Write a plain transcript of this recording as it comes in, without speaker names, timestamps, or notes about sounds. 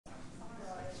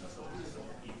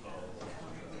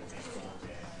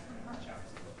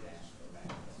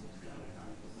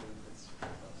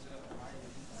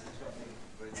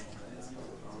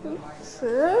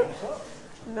So,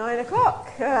 9 o'clock.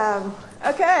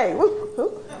 Okay,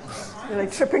 really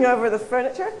tripping over the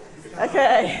furniture.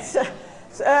 Okay, so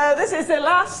this is the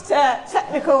last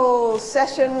technical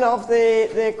session of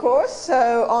the course.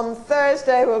 So on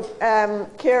Thursday,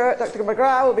 Dr.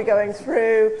 McGrath will be going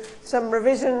through some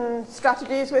revision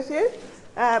strategies with you.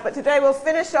 But today we'll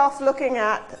finish off looking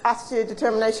at attitude,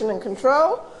 determination, and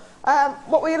control.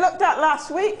 What we looked at last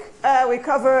week, we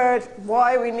covered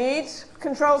why we need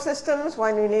control systems,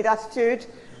 why we need attitude,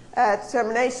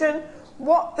 determination,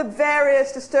 what the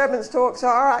various disturbance torques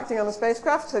are acting on the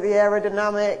spacecraft, so the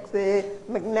aerodynamic, the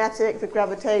magnetic, the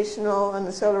gravitational, and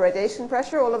the solar radiation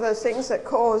pressure, all of those things that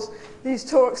cause these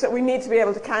torques that we need to be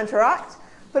able to counteract,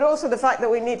 but also the fact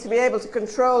that we need to be able to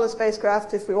control the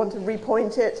spacecraft if we want to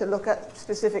repoint it to look at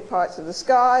specific parts of the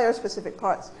sky or specific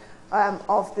parts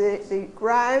of the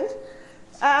ground.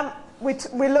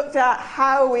 We looked at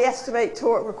how we estimate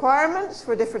torque requirements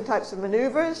for different types of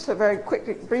maneuvers. So very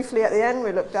quickly, briefly at the end,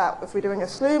 we looked at if we're doing a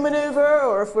slew maneuver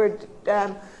or if we're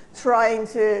trying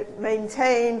to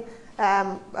maintain,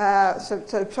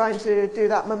 so trying to do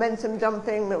that momentum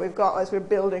dumping that we've got as we're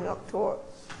building up torque.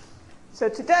 So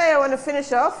today I want to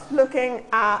finish off looking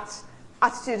at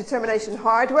attitude determination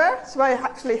hardware. So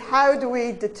actually, how do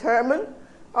we determine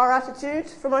our attitude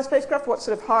from our spacecraft? What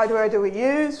sort of hardware do we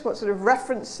use? What sort of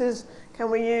references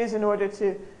can we use in order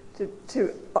to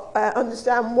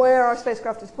understand where our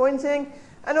spacecraft is pointing?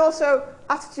 And also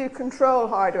attitude control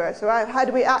hardware. So how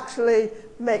do we actually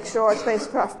make sure our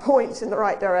spacecraft points in the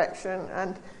right direction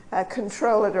and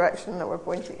control the direction that we're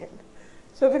pointing in?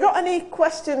 So have we got any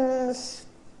questions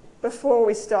before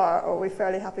we start, or are we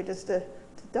fairly happy just to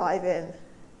dive in?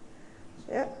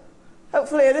 Yeah?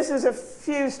 Hopefully, this is a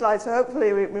few slides, so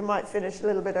hopefully we might finish a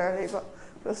little bit early, but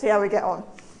we'll see how we get on.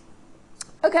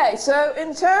 Okay, so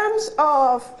in terms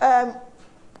of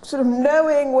sort of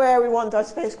knowing where we want our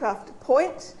spacecraft to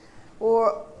point,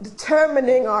 or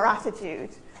determining our attitude,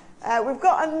 we've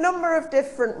got a number of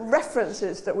different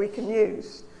references that we can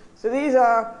use. So these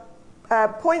are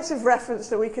points of reference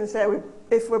that we can say,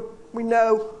 if we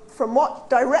know from what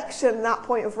direction that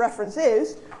point of reference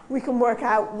is, we can work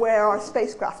out where our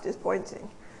spacecraft is pointing.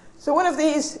 So one of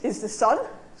these is the sun,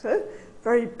 so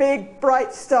very big,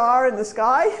 bright star in the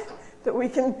sky that we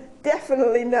can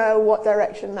definitely know what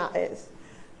direction that is.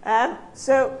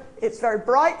 So it's very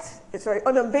bright, it's very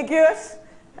unambiguous.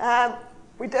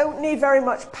 We don't need very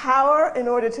much power in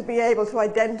order to be able to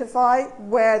identify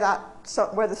where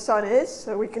the sun is,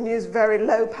 so we can use very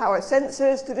low power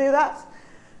sensors to do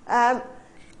that.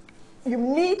 You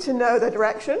need to know the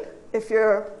direction. If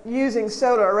you're using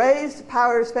solar arrays to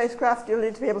power a spacecraft, you'll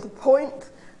need to be able to point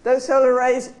those solar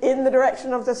arrays in the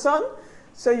direction of the sun.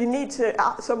 So you need to,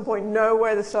 at some point, know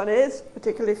where the sun is,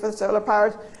 particularly for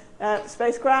solar-powered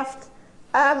spacecraft.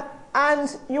 And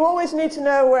you always need to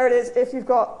know where it is if you've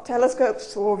got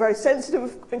telescopes or very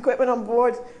sensitive equipment on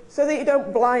board, so that you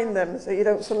don't blind them, so you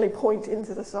don't suddenly point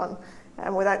into the sun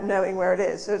without knowing where it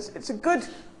is. So it's a good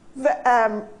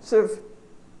sort of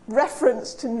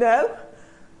reference to know.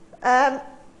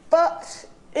 But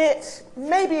it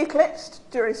may be eclipsed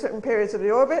during certain periods of the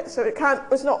orbit, so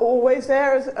it's not always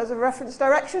there as a reference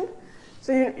direction.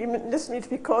 So you just need to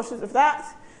be cautious of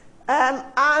that. And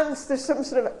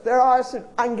there are some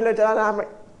angular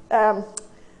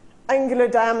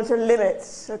diameter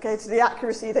limits, okay, to the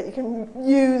accuracy that you can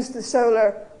use the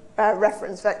solar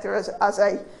reference vector as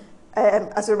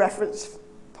a reference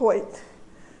point.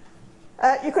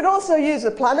 You could also use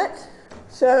the planet.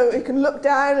 So you can look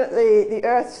down at the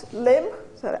Earth's limb,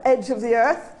 so the edge of the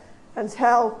Earth, and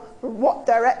tell what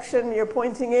direction you're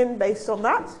pointing in based on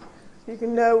that. You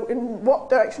can know in what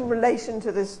direction relation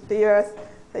to the Earth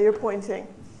that you're pointing.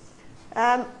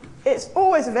 It's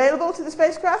always available to the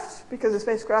spacecraft because the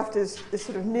spacecraft is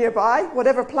sort of nearby,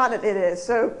 whatever planet it is.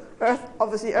 So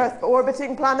obviously Earth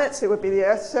orbiting planets, it would be the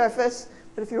Earth's surface.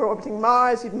 But if you're orbiting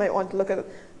Mars, you might want to look at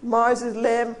Mars's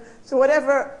limb. So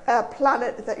whatever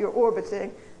planet that you're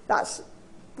orbiting, that's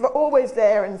always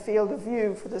there in field of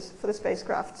view for the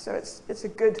spacecraft. So it's a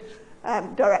good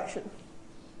direction.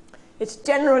 It's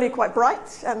generally quite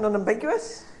bright and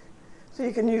unambiguous. So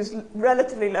you can use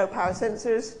relatively low power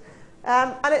sensors.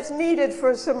 And it's needed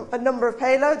for a number of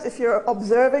payloads. If you're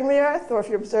observing the Earth, or if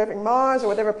you're observing Mars, or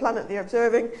whatever planet you're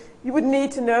observing, you would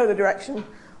need to know the direction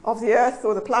of the Earth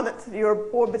or the planet that you're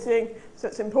orbiting. So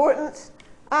it's important.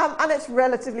 And it's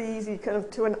relatively easy kind of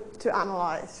to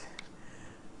analyze.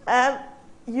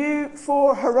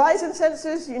 For horizon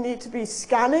sensors, you need to be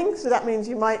scanning. So that means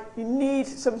you need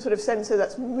some sort of sensor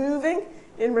that's moving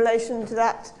in relation to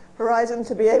that horizon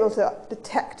to be able to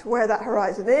detect where that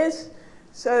horizon is.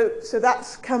 So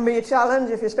that can be a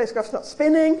challenge if your spacecraft's not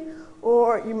spinning,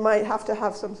 or you might have to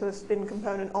have some sort of spin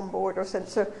component on board or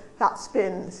sensor that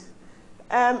spins.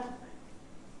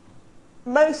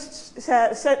 Most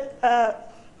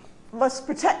must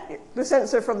protect the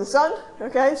sensor from the sun.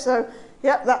 Okay, so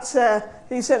yeah, that's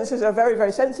these sensors are very,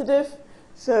 very sensitive.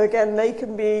 So again, they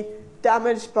can be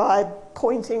damaged by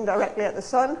pointing directly at the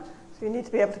sun. So you need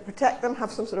to be able to protect them,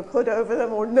 have some sort of hood over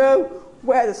them, or know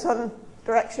where the sun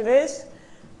direction is.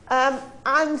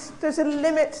 And there's a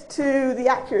limit to the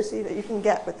accuracy that you can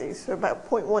get with these. So about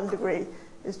 0.1 degree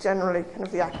is generally kind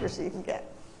of the accuracy you can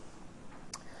get.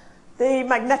 The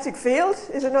magnetic field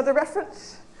is another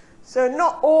reference. So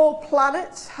not all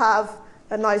planets have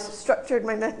a nice structured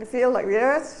magnetic field like the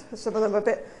Earth. Some of them are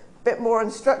a bit more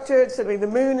unstructured. Certainly the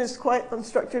Moon is quite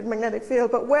unstructured magnetic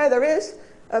field. But where there is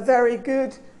a very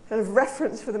good kind of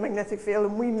reference for the magnetic field,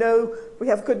 and we know we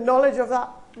have good knowledge of that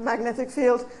magnetic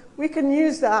field, we can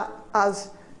use that as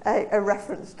a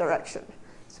reference direction.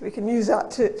 So we can use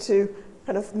that to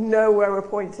kind of know where we're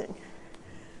pointing.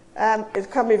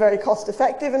 It can be very cost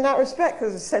effective in that respect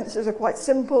because the sensors are quite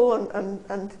simple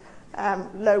and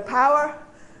low power.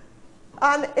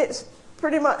 And it's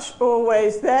pretty much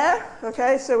always there.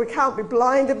 Okay, so we can't be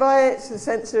blinded by it. So the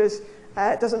sensors,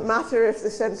 it doesn't matter if the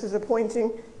sensors are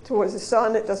pointing towards the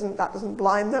sun, that doesn't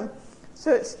blind them.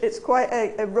 So it's quite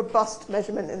a robust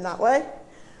measurement in that way.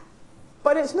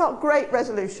 But it's not great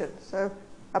resolution. So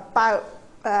about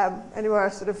anywhere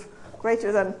sort of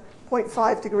greater than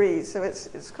 0.5 degrees. So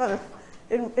it's kind of,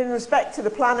 in respect to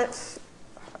the planet's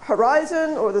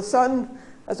horizon or the sun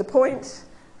as a point,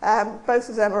 both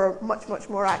of them are much, much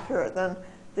more accurate than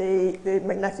the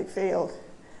magnetic field.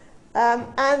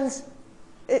 And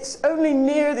it's only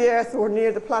near the Earth or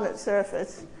near the planet's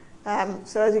surface.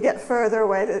 So as you get further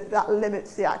away, that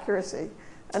limits the accuracy.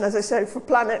 And as I said, for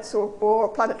planets or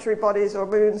planetary bodies or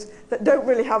moons that don't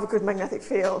really have a good magnetic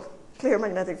field, clear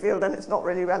magnetic field, then it's not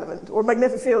really relevant, or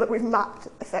magnetic field that we've mapped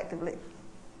effectively.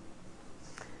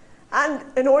 And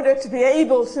in order to be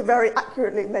able to very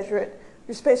accurately measure it,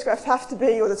 your spacecraft has to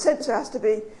be, or the sensor has to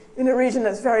be, in a region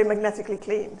that's very magnetically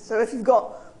clean. So if you've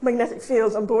got magnetic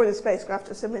fields on board the spacecraft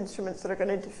or some instruments that are going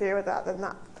to interfere with that, then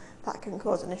that can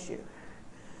cause an issue.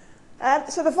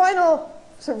 So the final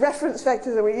sort of reference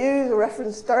vectors that we use, or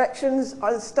reference directions,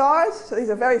 are the stars. So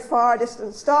these are very far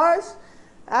distant stars.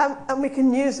 And we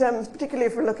can use them, particularly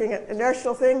if we're looking at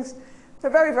inertial things.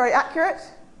 They're very, very accurate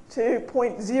to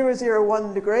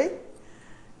 0.001 degree.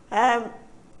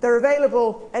 They're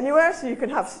available anywhere, so you can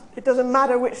have, it doesn't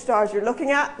matter which stars you're looking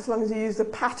at, as long as you use the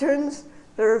patterns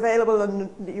that are available and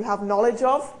that you have knowledge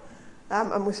of.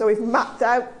 So we've mapped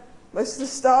out most of the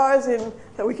stars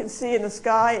that we can see in the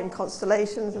sky and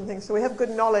constellations and things. So we have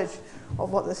good knowledge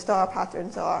of what the star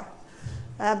patterns are.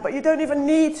 But you don't even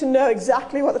need to know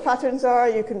exactly what the patterns are.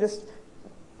 You can just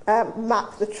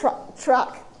map the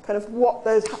track, kind of what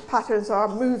those patterns are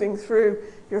moving through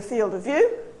your field of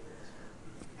view.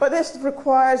 But this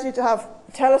requires you to have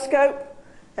a telescope.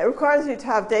 It requires you to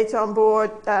have data on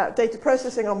board, data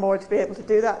processing on board to be able to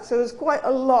do that. So there's quite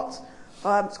a lot.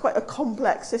 It's quite a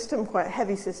complex system, quite a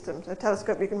heavy system. So a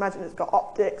telescope, you can imagine, it's got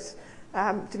optics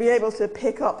to be able to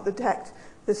pick up, detect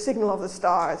the signal of the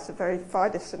stars, the very far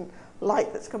distant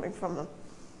light that's coming from them.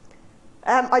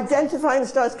 Identifying the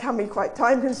stars can be quite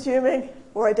time consuming,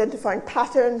 or identifying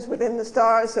patterns within the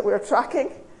stars that we're tracking.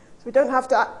 So we don't have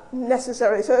to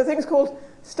necessarily, so there are things called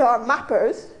star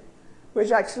mappers,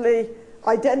 which actually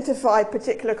identify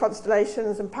particular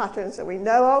constellations and patterns that we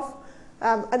know of.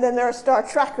 And then there are star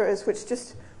trackers, which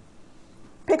just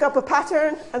pick up a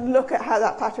pattern and look at how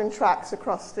that pattern tracks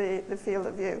across the field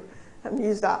of view and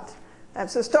use that.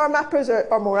 So star mappers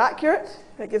are more accurate.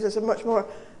 It gives us a much more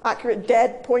accurate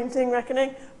dead pointing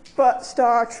reckoning. But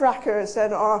star trackers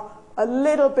then are a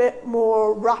little bit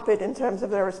more rapid in terms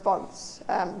of their response,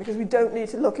 because we don't need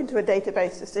to look into a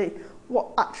database to see what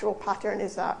actual pattern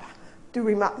is that. Do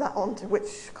we map that onto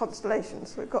which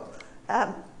constellations? So we've got,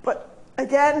 but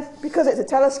again, because it's a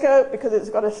telescope, because it's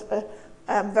got a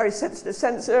very sensitive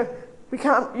sensor, we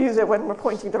can't use it when we're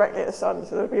pointing directly at the sun.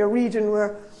 So there'll be a region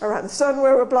where, around the sun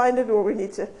where we're blinded, or we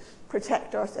need to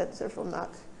protect our sensor from that.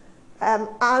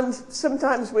 And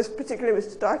sometimes, particularly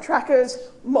with star trackers,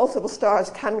 multiple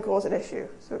stars can cause an issue.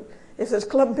 So if there's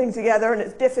clumping together and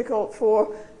it's difficult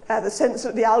for the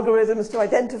sensor, the algorithms to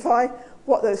identify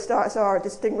what those stars are,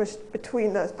 distinguish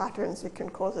between those patterns, it can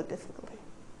cause a difficulty.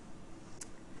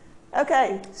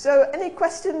 Okay, so any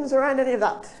questions around any of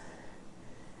that?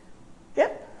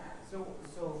 Yep?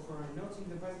 So for noting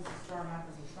the presence of star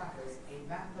mappers and trackers, a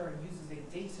mapper uses a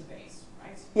database,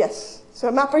 right? Yes. So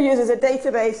a mapper uses a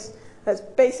database That's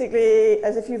basically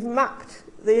as if you've mapped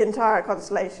the entire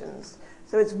constellations.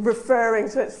 So it's referring,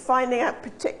 so it's finding out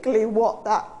particularly what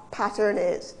that pattern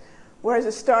is. Whereas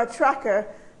a star tracker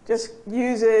just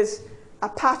uses a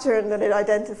pattern that it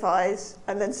identifies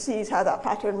and then sees how that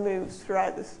pattern moves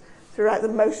throughout the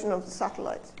motion of the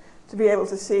satellites to be able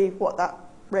to see what that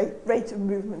rate of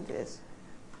movement is.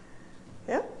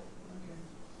 Yeah?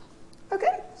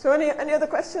 Okay, so any other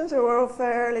questions, or we're all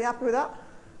fairly happy with that?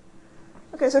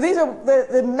 Okay, so these are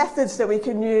the methods that we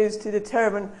can use to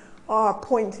determine our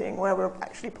pointing, where we're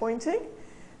actually pointing.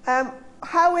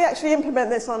 How we actually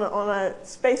implement this on a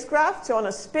spacecraft, so on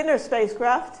a spinner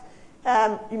spacecraft,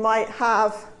 you might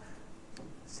have,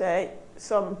 say,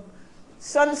 some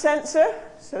sun sensor,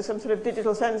 so some sort of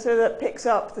digital sensor that picks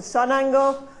up the sun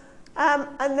angle,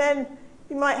 and then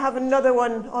you might have another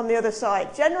one on the other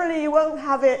side. Generally, you won't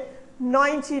have it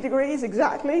 90 degrees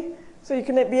exactly, so you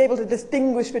can be able to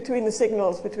distinguish between the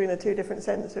signals between the two different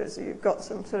sensors. So you've got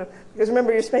some sort of, because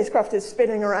remember your spacecraft is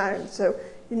spinning around, so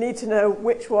you need to know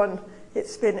which one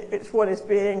which one is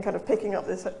being kind of picking up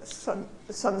the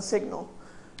sun signal.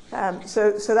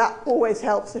 So that always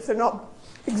helps. If they're not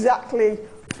exactly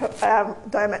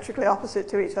diametrically opposite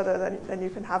to each other, then you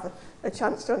can have a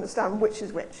chance to understand which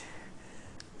is which.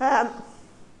 And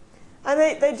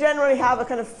they generally have a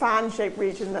kind of fan-shaped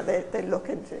region that they look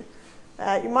into.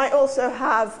 You might also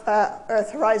have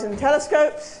Earth horizon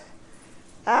telescopes,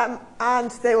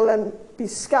 and they will then be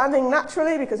scanning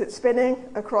naturally because it's spinning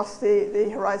across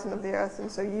the horizon of the Earth,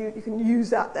 and so you can use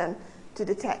that then to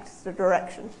detect the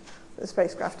direction the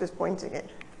spacecraft is pointing in.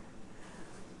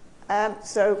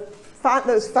 So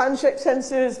those fan-shaped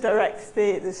sensors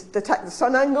detect the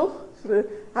sun angle. So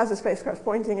as the spacecraft's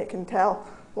pointing, it can tell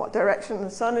what direction the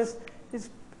sun is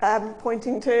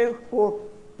pointing to, or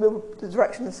the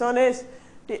direction the sun is.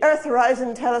 The Earth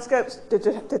horizon telescopes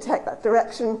detect that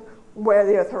direction where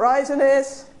the Earth horizon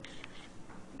is.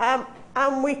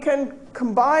 And we can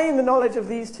combine the knowledge of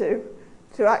these two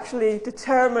to actually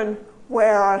determine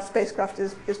where our spacecraft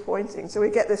is pointing. So we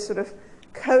get this sort of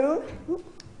cone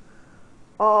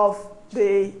of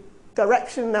the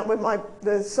direction that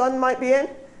the sun might be in,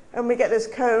 and we get this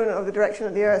cone of the direction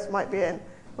that the Earth might be in.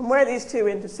 And where these two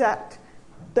intersect,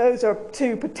 those are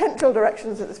two potential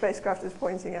directions that the spacecraft is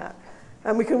pointing at.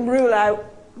 And we can rule out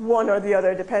one or the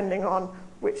other depending on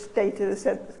which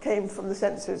data came from the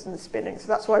sensors and the spinning. So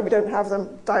that's why we don't have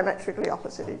them diametrically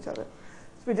opposite each other.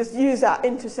 So we just use that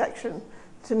intersection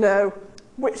to know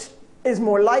which is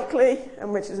more likely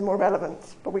and which is more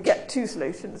relevant. But we get two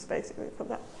solutions basically from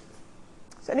that.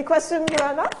 So any questions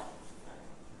around that?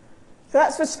 So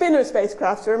that's for spinner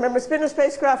spacecraft. So remember, spinner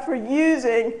spacecraft, we're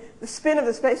using the spin of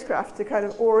the spacecraft to kind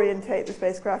of orientate the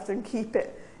spacecraft and keep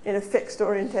it in a fixed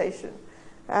orientation.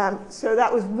 So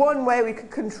that was one way we could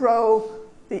control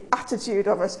the attitude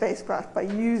of our spacecraft, by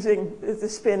using the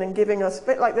spin and giving us, a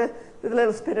bit like the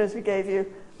little spinners we gave you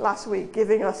last week,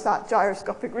 giving us that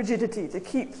gyroscopic rigidity to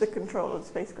keep the control of the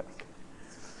spacecraft.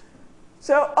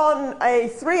 So on a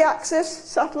 3-axis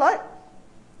satellite,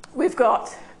 we've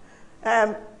got,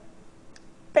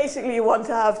 basically you want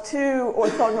to have 2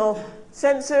 orthogonal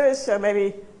sensors, so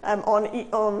maybe on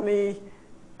the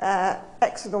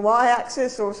X and the Y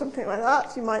axis or something like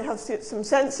that. You might have some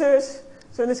sensors.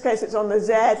 So in this case, it's on the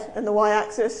Z and the Y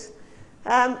axis.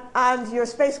 And your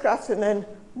spacecraft can then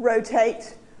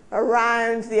rotate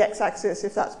around the X axis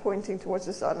if that's pointing towards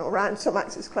the sun, or around some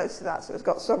axis close to that. So it's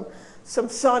got some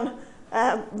sun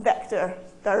vector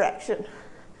direction.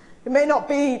 It may not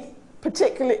be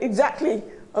particularly exactly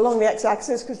along the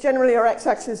X-axis, because generally our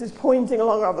X-axis is pointing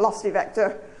along our velocity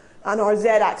vector, and our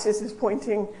Z-axis is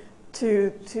pointing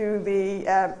to the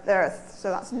Earth.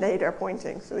 So that's nadir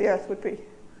pointing. So the Earth would be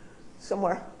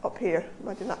somewhere up here.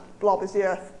 Imagine that blob is the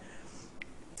Earth.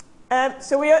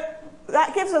 So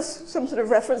that gives us some sort of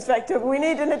reference vector. We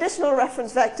need an additional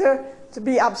reference vector to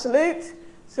be absolute.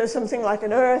 So something like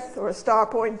an Earth or a star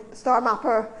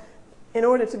mapper, in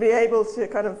order to be able to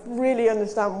kind of really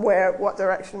understand what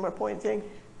direction we're pointing.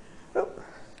 Oh.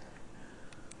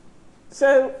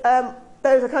 So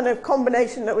there's a kind of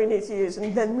combination that we need to use,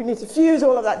 and then we need to fuse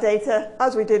all of that data,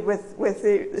 as we did with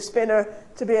the spinner,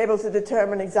 to be able to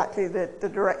determine exactly the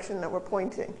direction that we're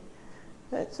pointing.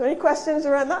 Right, so any questions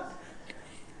around that?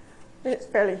 It's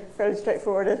fairly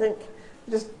straightforward, I think.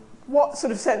 Just what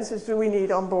sort of sensors do we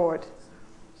need on board?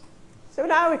 So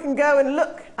now we can go and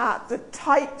look at the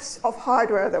types of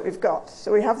hardware that we've got.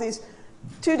 So we have these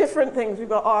 2 different things. We've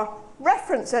got our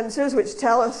reference sensors, which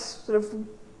tell us, sort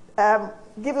of,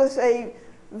 give us a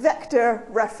vector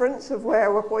reference of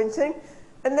where we're pointing.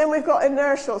 And then we've got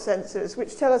inertial sensors,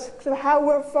 which tell us sort of how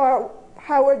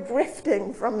how we're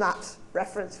drifting from that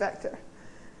reference vector.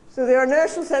 So the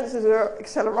inertial sensors are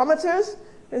accelerometers.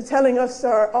 They're telling us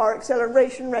our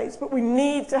acceleration rates, but we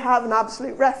need to have an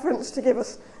absolute reference to give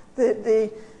us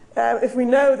if we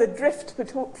know the drift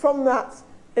from that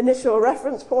initial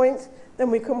reference point,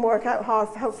 then we can work out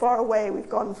how far away we've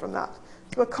gone from that.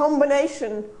 So a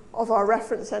combination of our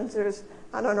reference sensors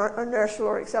and our inertial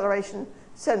or acceleration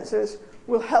sensors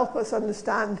will help us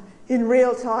understand in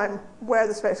real time where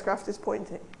the spacecraft is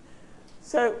pointing.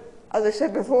 So, as I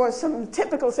said before, some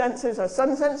typical sensors are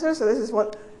sun sensors. So this is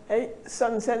what a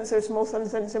sun sensor, small sun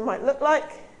sensor might look like.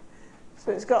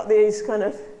 So it's got these kind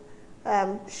of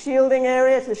shielding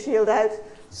area to shield out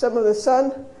some of the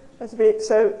sun,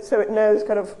 so it knows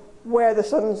kind of where the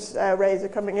sun's rays are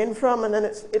coming in from, and then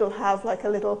it'll have like a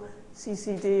little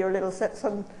CCD or little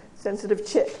sun-sensitive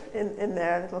chip in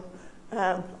there,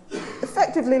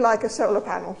 effectively like a solar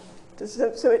panel.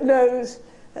 So it knows,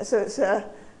 so it's a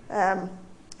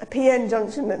PN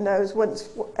junction that knows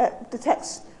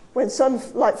detects when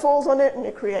sunlight falls on it, and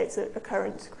it creates a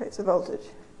current, creates a voltage.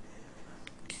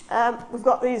 We've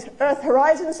got these Earth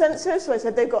horizon sensors. So I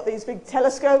said they've got these big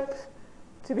telescopes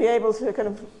to be able to kind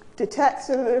of detect.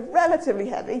 So they're relatively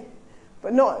heavy,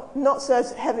 but not so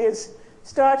heavy as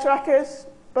star trackers.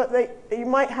 But you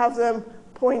might have them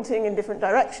pointing in different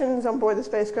directions on board the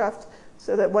spacecraft,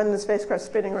 so that when the spacecraft's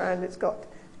spinning around, it's got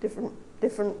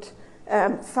different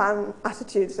fan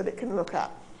attitudes that it can look at.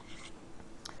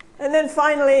 And then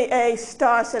finally, a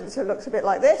star sensor looks a bit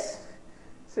like this.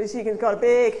 So you see it's got a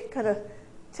big kind of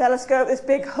telescope. This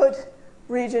big hood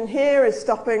region here is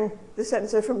stopping the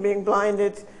sensor from being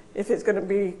blinded if it's going to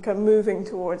be kind of moving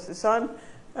towards the sun.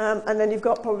 And then you've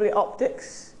got probably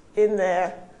optics in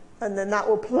there, and then that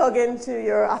will plug into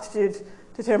your attitude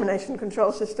determination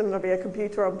control system. There'll be a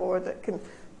computer on board that can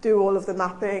do all of the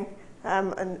mapping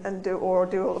and do all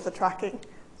of the tracking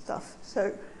stuff.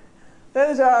 So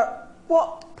those are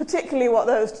particularly what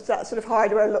that sort of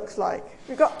hardware looks like.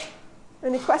 We've got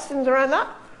any questions around that?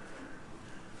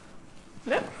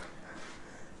 No?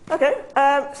 Okay,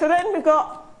 so then we've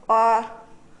got our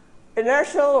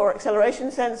inertial or acceleration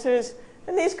sensors,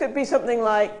 and these could be something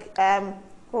like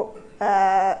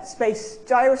space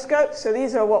gyroscopes. So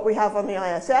these are what we have on the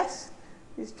ISS.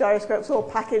 These gyroscopes all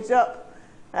packaged up,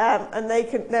 and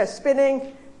they're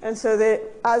spinning, and so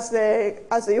as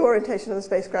the orientation of the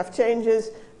spacecraft changes,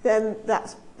 then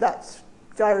that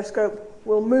gyroscope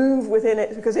will move within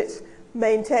it because it's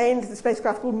maintained. The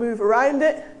spacecraft will move around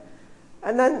it,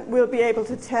 and then we'll be able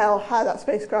to tell how that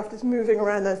spacecraft is moving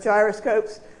around those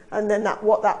gyroscopes, and then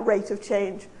what that rate of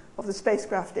change of the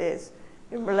spacecraft is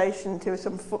in relation to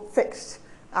some fixed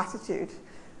attitude.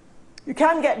 You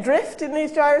can get drift in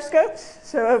these gyroscopes,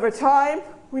 so over time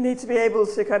we need to be able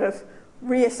to kind of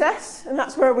reassess, and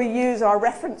that's where we use our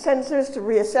reference sensors to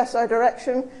reassess our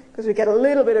direction, because we get a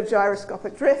little bit of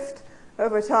gyroscopic drift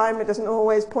over time. It doesn't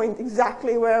always point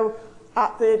exactly where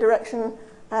at the direction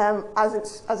as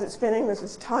it's spinning. There's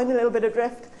this tiny little bit of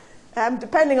drift.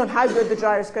 Depending on how good the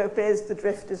gyroscope is, the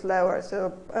drift is lower.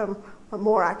 So a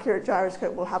more accurate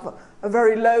gyroscope will have a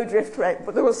very low drift rate,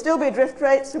 but there will still be drift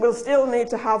rates, so we'll still need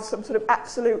to have some sort of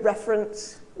absolute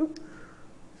reference.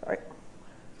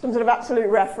 Some sort of absolute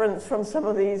reference from some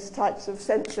of these types of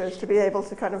sensors to be able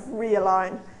to kind of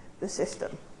realign the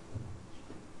system.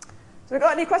 So,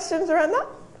 got any questions around that?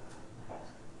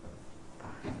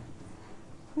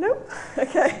 No?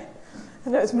 Okay. I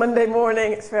know it's Monday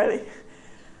morning, it's fairly...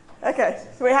 Okay,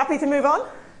 so we're happy to move on?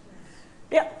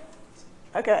 Yep.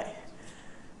 Okay.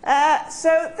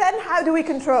 So then how do we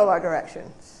control our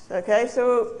directions? Okay,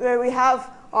 so there we have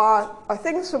our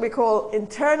things that we call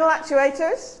internal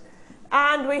actuators,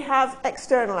 and we have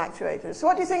external actuators. So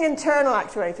what do you think internal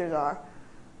actuators are?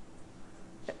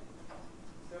 They're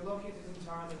located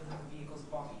entirely within the vehicle's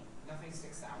body. Nothing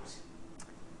sticks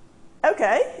out.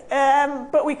 Okay,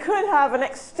 but we could have an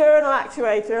external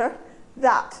actuator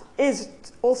that is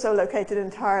also located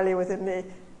entirely within the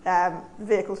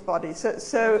vehicle's body. So an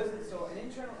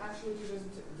internal actuator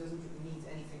doesn't need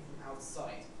anything from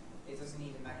outside. It doesn't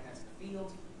need a magnetic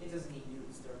field. It doesn't need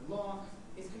Newton's third law.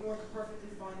 It can work perfectly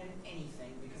fine in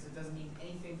anything because it doesn't need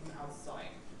anything from outside.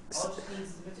 All it just needs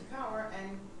is a bit of power,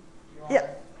 and you're on.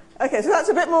 Yeah. Okay, so that's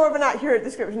a bit more of an accurate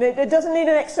description. It doesn't need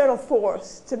an external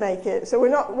force to make it. So we're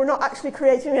not actually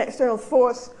creating an external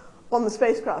force on the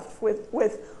spacecraft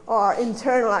with our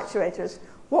internal actuators.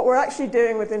 What we're actually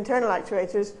doing with internal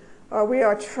actuators are we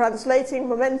are translating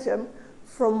momentum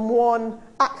from one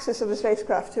axis of the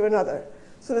spacecraft to another.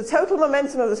 So the total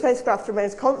momentum of the spacecraft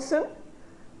remains constant,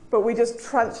 but we just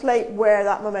translate where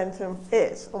that momentum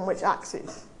is, on which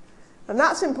axis. And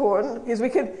that's important because we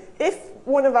could, if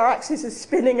one of our axes is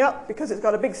spinning up because it's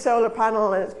got a big solar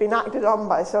panel and it's been acted on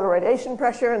by solar radiation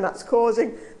pressure and that's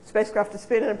causing the spacecraft to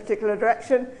spin in a particular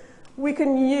direction, we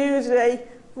can use a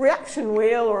reaction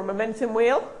wheel or a momentum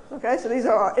wheel. Okay, so these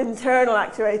are our internal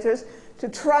actuators to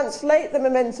translate the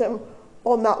momentum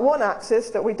on that one axis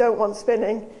that we don't want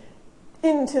spinning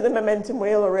into the momentum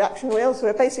wheel or reaction wheel. So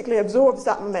it basically absorbs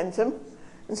that momentum.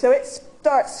 And so it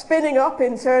starts spinning up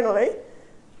internally,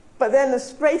 but then the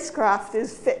spacecraft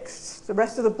is fixed. The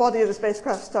rest of the body of the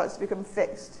spacecraft starts to become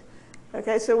fixed.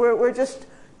 Okay, so we're just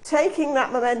taking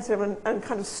that momentum and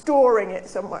kind of storing it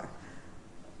somewhere.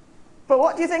 But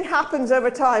what do you think happens over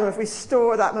time if we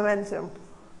store that momentum?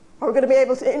 Are we going to be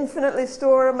able to infinitely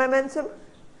store a momentum?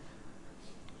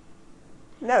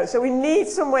 No, so we need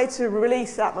some way to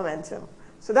release that momentum.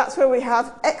 So that's where we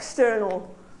have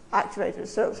external actuators.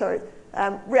 So,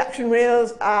 reaction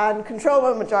wheels and control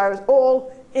moment gyros,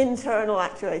 all internal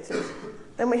actuators.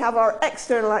 Then we have our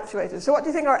external actuators. So what do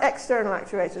you think are external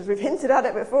actuators? We've hinted at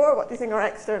it before. What do you think our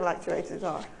external actuators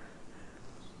are?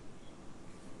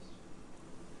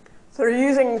 So we're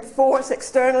using force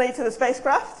externally to the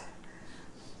spacecraft.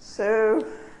 So,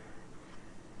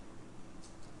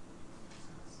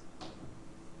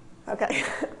 okay,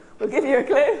 we'll give you a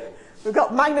clue. We've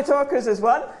got magnetorquers as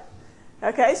one.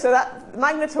 Okay, so that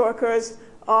magnetorquers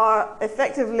are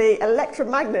effectively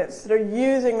electromagnets that are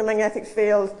using the magnetic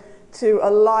field to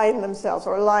align themselves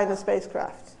or align the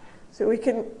spacecraft. So we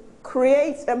can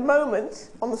create a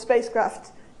moment on the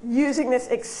spacecraft using this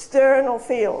external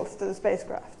field to the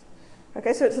spacecraft.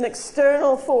 Okay, so it's an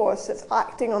external force that's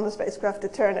acting on the spacecraft to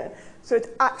turn it. So it's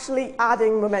actually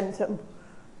adding momentum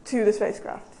to the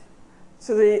spacecraft.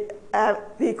 So the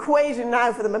equation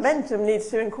now for the momentum needs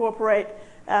to incorporate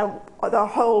the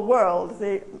whole world,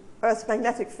 the Earth's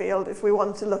magnetic field, if we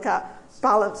want to look at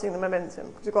balancing the momentum,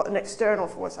 because we've got an external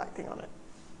force acting on it.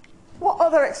 What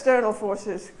other external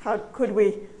forces could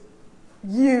we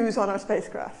use on our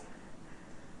spacecraft?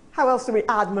 How else do we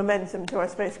add momentum to our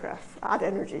spacecraft, add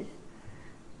energy?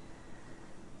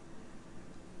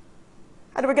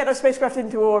 How do we get our spacecraft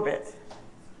into orbit?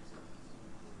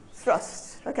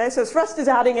 Thrust. Okay, so thrust is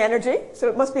adding energy, so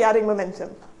it must be adding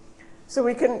momentum. So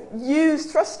we can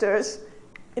use thrusters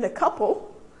in a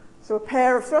couple. So a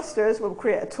pair of thrusters will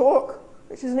create a torque,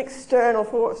 which is an external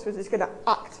force, which is going to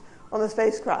act on the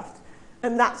spacecraft.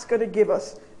 And that's going to give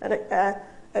us an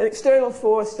external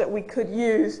force that we could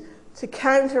use to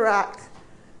counteract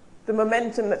the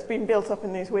momentum that's been built up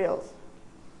in these wheels.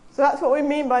 So that's what we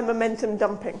mean by momentum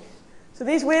dumping. So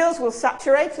these wheels will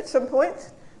saturate at some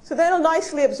point. So they'll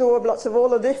nicely absorb lots of all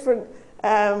the different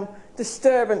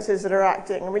disturbances that are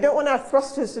acting. And we don't want our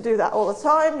thrusters to do that all the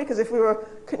time, because if we were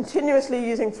continuously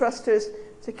using thrusters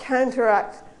to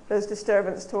counteract those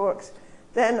disturbance torques,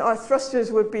 then our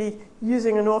thrusters would be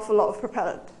using an awful lot of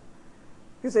propellant,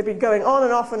 because they'd be going on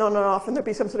and off and on and off, and there'd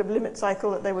be some sort of limit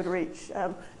cycle that they would reach.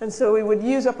 And so we would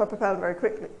use up our propellant very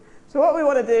quickly. So what we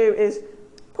want to do is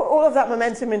put all of that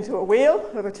momentum into a wheel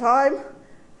over time,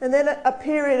 and then at a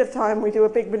period of time we do a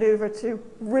big maneuver to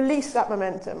release that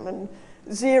momentum and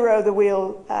zero the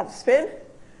wheel spin,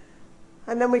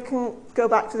 and then we can go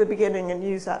back to the beginning and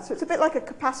use that. So it's a bit like a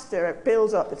capacitor. It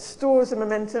builds up, it stores the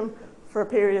momentum for a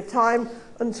period of time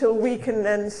until we can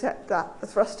then set the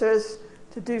thrusters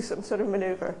to do some sort of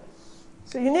maneuver.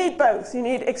 So you need both. You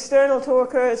need external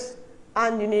torquers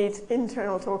and you need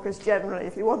internal torquers generally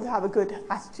if you want to have a good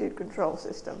attitude control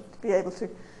system, to be able to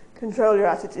control your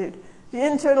attitude. The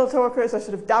internal torquers are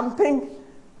sort of damping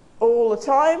all the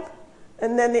time,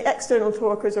 and then the external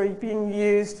torquers are being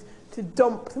used to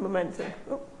dump the momentum.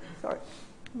 Oh, sorry,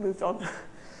 moved on.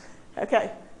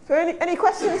 Okay, so any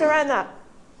questions around that?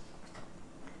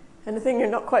 Anything you're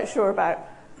not quite sure about?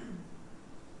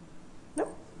 No?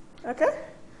 Okay,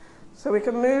 so we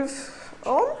can move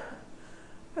on.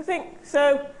 I think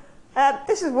so.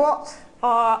 This is what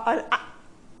our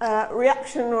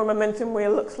reaction or momentum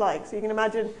wheel looks like. So you can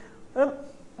imagine,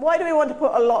 why do we want to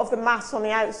put a lot of the mass on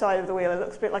the outside of the wheel? It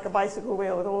looks a bit like a bicycle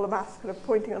wheel with all the mass kind of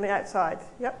pointing on the outside.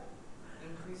 Yep.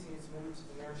 Increasing its moment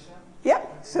of inertia.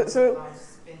 Yep. So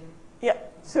spin.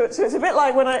 Yep. So it's a bit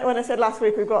like when I said last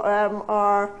week we've got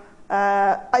our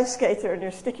ice skater and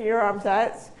you're sticking your arms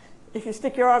out. If you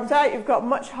stick your arms out, you've got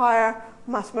much higher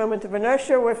mass moment of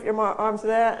inertia with your arms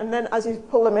there, and then as you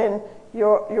pull them in,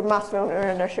 your mass moment of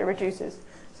inertia reduces.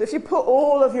 So if you put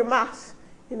all of your mass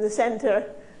in the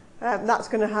center, that's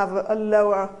going to have a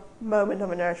lower moment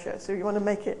of inertia. So you want to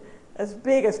make it as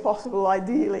big as possible,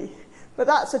 ideally. But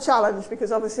that's a challenge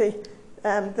because obviously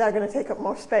they're going to take up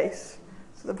more space.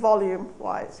 So the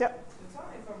volume-wise, yep. So tell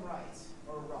me if I'm right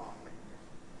or wrong.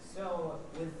 So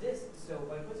with this,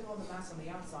 mass on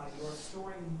the outside, you're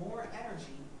storing more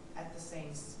energy at the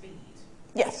same speed.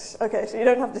 Yes, okay, so you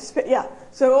don't have to spin, yeah.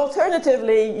 So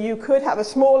alternatively, you could have a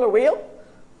smaller wheel,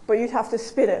 but you'd have to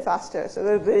spin it faster. So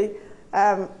there'd be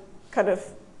kind of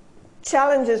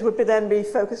challenges would then be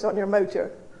focused on your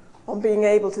motor, on being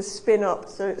able to spin up.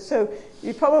 So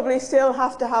you probably still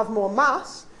have to have more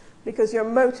mass, because your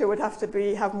motor would have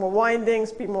to have more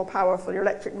windings, be more powerful, your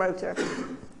electric motor,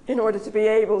 in order to be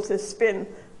able to spin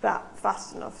that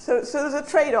fast enough. So there's a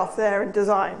trade-off there in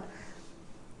design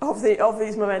of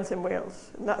these momentum wheels,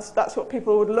 and that's what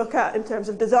people would look at in terms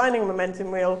of designing a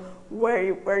momentum wheel, where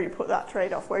you put that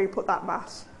trade-off, where you put that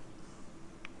mass.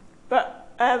 But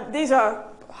these are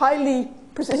highly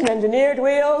precision engineered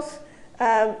wheels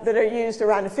that are used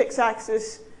around a fixed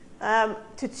axis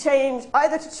to change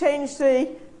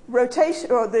the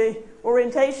rotation or the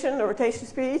orientation, the rotation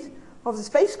speed of the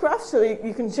spacecraft. So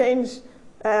you can change.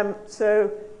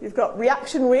 So you've got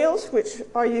reaction wheels, which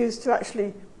are used to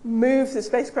actually move the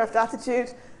spacecraft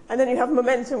attitude, and then you have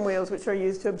momentum wheels, which are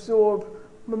used to absorb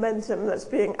momentum that's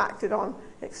being acted on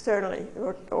externally,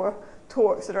 or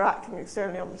torques that are acting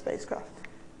externally on the spacecraft.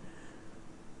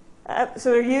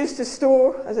 So they're used to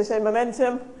store, as I say,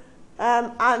 momentum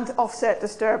and offset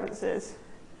disturbances.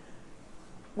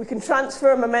 We can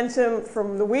transfer momentum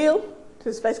from the wheel to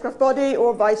the spacecraft body,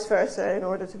 or vice versa, in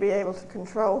order to be able to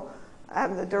control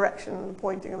the direction and the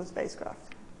pointing of the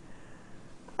spacecraft.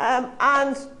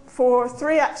 And for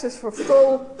 3-axis, for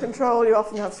full control, you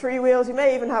often have 3 wheels. You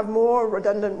may even have more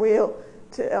redundant wheel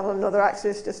on another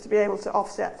axis just to be able to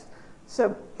offset.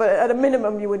 So, but at a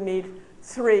minimum, you would need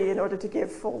 3 in order to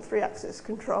give full 3-axis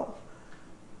control.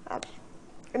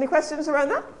 Any questions around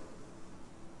that?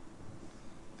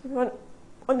 Anyone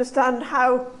understand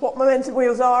what momentum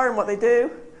wheels are and what they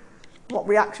do, what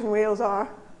reaction wheels are,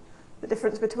 the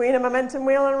difference between a momentum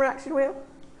wheel and a reaction wheel?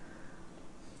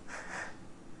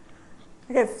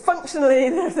 Okay, functionally,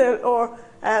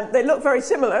 they look very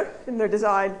similar in their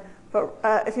design, but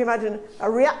if you imagine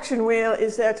a reaction wheel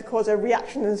is there to cause a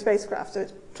reaction in the spacecraft, so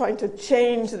it's trying to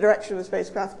change the direction of the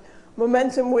spacecraft.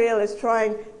 Momentum wheel is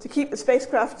trying to keep the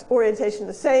spacecraft orientation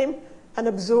the same and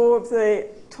absorb the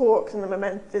torques and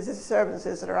the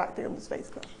disturbances that are acting on the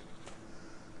spacecraft.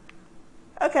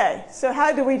 Okay, so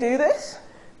how do we do this?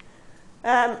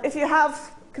 If you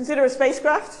consider a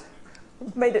spacecraft,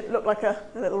 we've made it look like a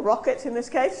little rocket in this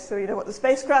case, so you know what the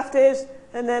spacecraft is,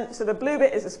 and then, so the blue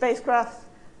bit is the spacecraft,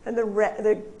 and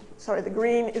the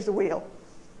green is the wheel.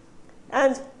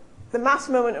 And the mass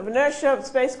moment of inertia of the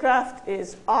spacecraft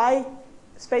is I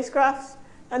spacecraft,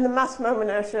 and the mass moment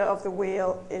inertia of the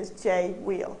wheel is J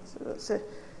wheel. So that's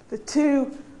the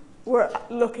two we're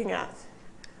looking at.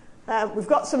 We've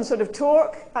got some sort of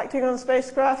torque acting on the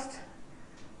spacecraft,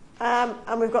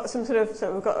 and we've got some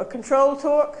we've got a control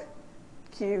torque,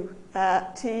 Q,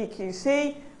 T,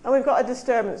 QC, and we've got a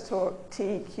disturbance torque,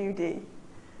 T, QD.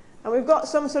 And we've got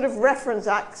some sort of reference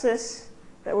axis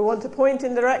that we want to point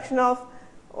in the direction of,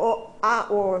 or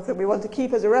that we want to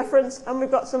keep as a reference, and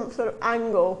we've got some sort of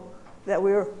angle that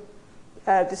we're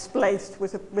displaced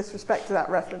with respect to that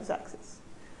reference axis.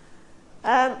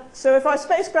 So if our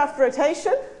spacecraft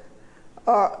rotation,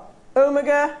 our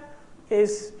omega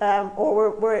is,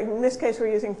 or in this case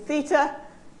we're using theta,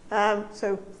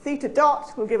 so theta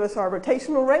dot will give us our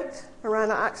rotational rate around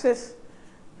that axis,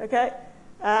 okay?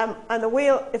 And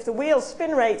if the wheel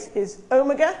spin rate is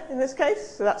omega in this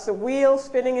case, so that's the wheel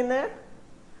spinning in there.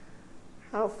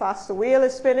 How fast the wheel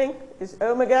is spinning is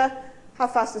omega. How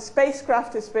fast the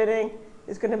spacecraft is spinning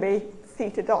is going to be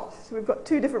theta dot. So we've got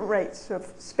 2 different rates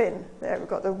of spin there. We've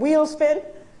got the wheel spin,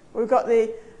 we've got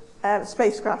the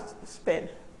spacecraft spin.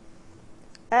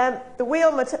 The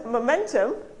wheel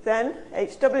momentum, then,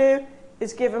 HW,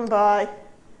 is given by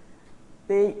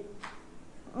the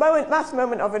mass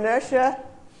moment of inertia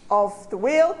of the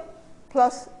wheel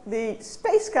plus the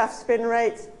spacecraft spin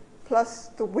rate plus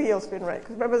the wheel spin rate.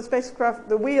 Because remember,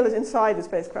 the wheel is inside the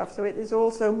spacecraft, so it is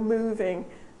also moving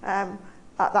at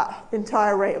that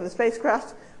entire rate of the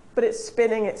spacecraft, but it's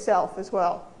spinning itself as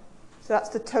well. So that's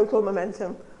the total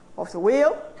momentum of the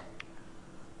wheel.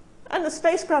 And the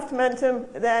spacecraft momentum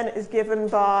then is given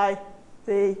by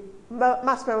the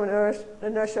mass moment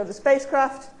inertia of the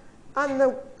spacecraft and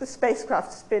the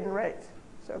spacecraft spin rate,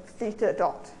 so theta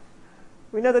dot.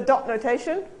 We know the dot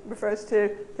notation refers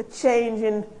to the change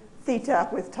in theta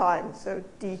with time. So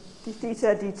d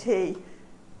theta dt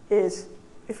is,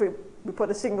 if we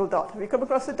put a single dot. Have you come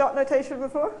across the dot notation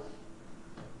before?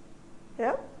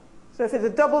 Yeah? So if it's a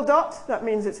double dot, that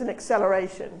means it's an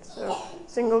acceleration. So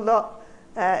single dot,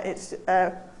 it's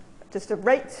just a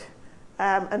rate,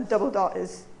 and double dot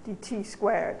is dt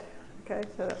squared. Okay,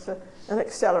 so that's an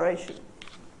acceleration.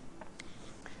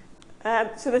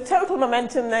 So the total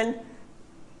momentum then,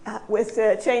 with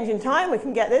the change in time, we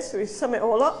can get this, so we sum it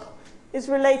all up, is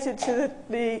related to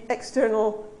the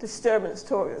external disturbance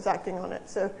torque that's acting on it.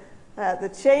 So the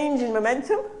change in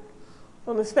momentum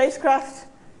on the spacecraft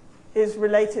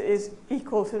is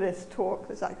equal to this torque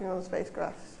that's acting on the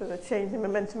spacecraft. So the change in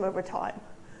momentum over time.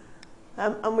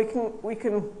 And we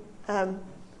can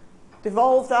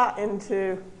devolve that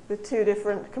into the two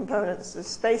different components, the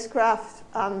spacecraft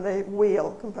and the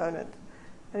wheel component.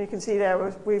 And you can see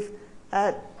there we've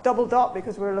double dot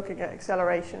because we're looking at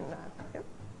acceleration now. Yep.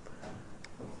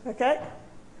 Okay?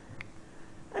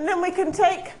 And then we can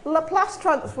take Laplace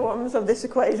transforms of this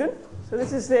equation. So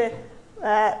this is the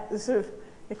sort of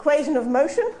equation of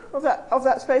motion of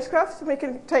that spacecraft. And we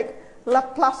can take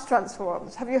Laplace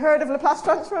transforms. Have you heard of Laplace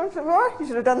transforms before? You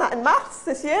should have done that in maths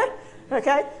this year.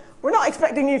 Okay? We're not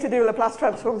expecting you to do Laplace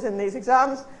transforms in these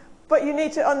exams, but you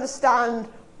need to understand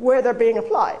where they're being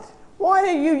applied. Why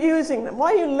are you using them?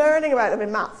 Why are you learning about them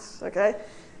in maths? Okay?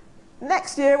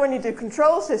 Next year, when you do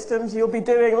control systems, you'll be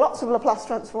doing lots of Laplace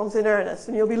transforms in earnest,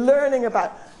 and you'll be learning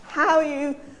about how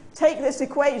you take this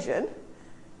equation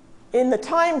in the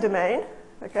time domain.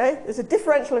 Okay? There's a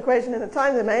differential equation in the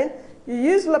time domain. You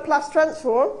use the Laplace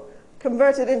transform,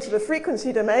 convert it into the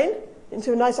frequency domain,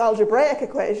 into a nice algebraic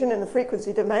equation in the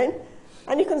frequency domain,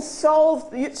 and you can solve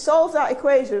that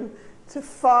equation to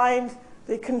find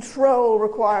the control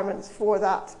requirements for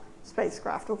that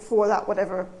spacecraft or for that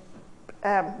whatever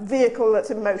vehicle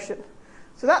that's in motion.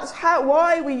 So that's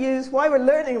why we're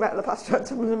learning about Laplace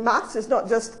transforms in maths. It's not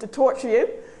just to torture you.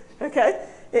 Okay?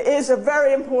 It is a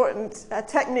very important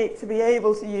technique to be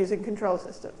able to use in control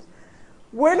systems.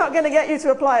 We're not going to get you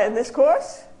to apply it in this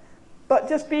course, but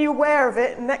just be aware of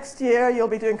it. Next year you'll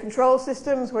be doing control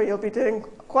systems where you'll be doing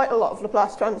quite a lot of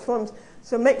Laplace transforms.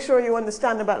 So make sure you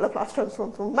understand about Laplace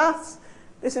transforms from maths.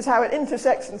 This is how it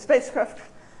intersects in spacecraft,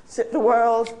 the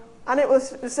world. And it was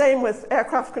the same with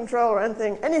aircraft control or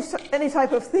anything. Any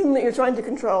type of thing that you're trying to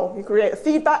control. You create a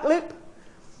feedback loop,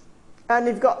 and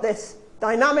you've got this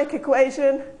dynamic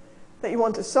equation that you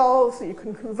want to solve, so you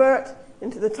can convert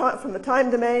from the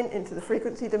time domain into the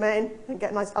frequency domain and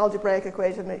get a nice algebraic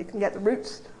equation that you can get the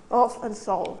roots of and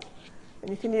solve.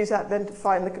 And you can use that then to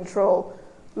find the control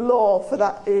law for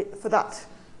that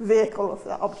vehicle or for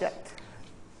that object.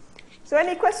 So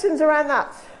any questions around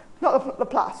that? Not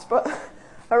Laplace, but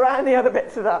around the other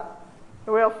bits of that.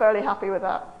 We're all fairly happy with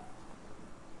that.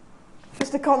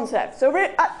 Just a concept. So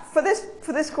for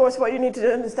this course, what you need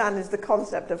to understand is the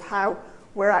concept of how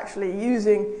we're actually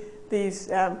using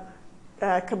these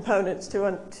components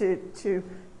to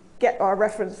get our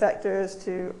reference vectors,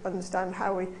 to understand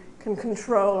how we can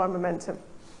control our momentum.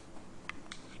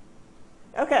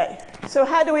 Okay, so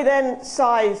how do we then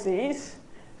size these?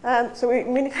 So we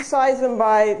need to size them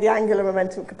by the angular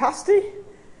momentum capacity.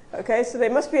 Okay, so they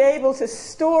must be able to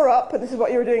store up, and this is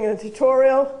what you were doing in a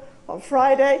tutorial on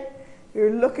Friday.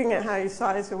 You're looking at how you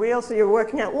size the wheel, so you're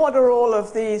working out what are all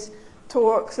of these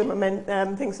torques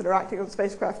and things that are acting on the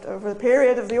spacecraft over the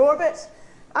period of the orbit,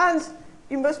 and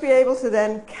you must be able to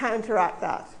then counteract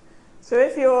that. So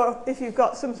if you've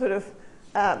got some sort of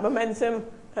momentum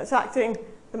that's acting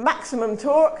the maximum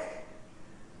torque,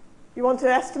 you want to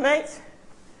estimate,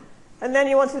 and then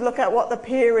you want to look at what the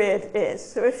period is.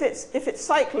 So if it's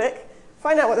cyclic,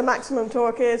 find out what the maximum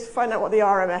torque is, find out what the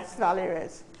RMS value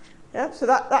is. Yeah? So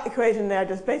that equation there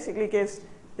just basically gives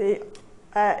the,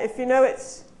 if you know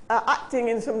it's acting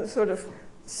in some sort of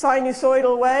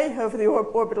sinusoidal way over the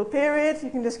orbital period, you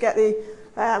can just get the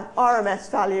RMS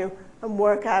value and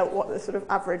work out what the sort of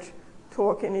average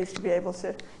torque it needs to be able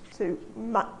to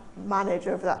manage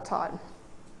over that time.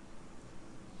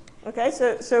 Okay,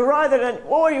 so rather than,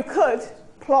 or you could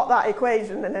plot that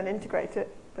equation and then integrate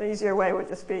it. An easier way would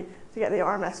just be to get the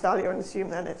RMS value and assume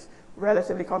then it's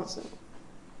relatively constant.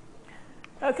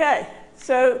 Okay,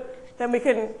 so then we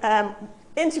can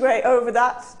integrate over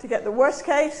that to get the worst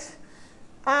case,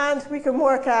 and we can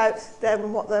work out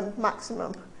then what the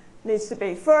maximum needs to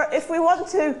be. If we want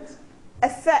to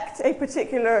affect a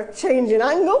particular change in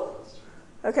angle,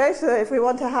 okay, so if we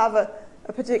want to have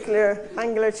a particular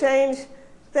angular change,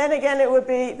 then again it would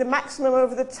be the maximum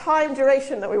over the time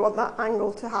duration that we want that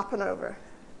angle to happen over.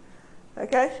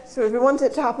 Okay, so if we want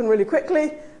it to happen really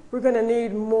quickly, we're going to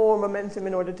need more momentum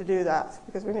in order to do that,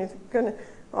 because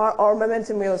our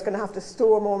momentum wheel is going to have to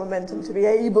store more momentum to be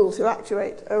able to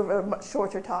actuate over a much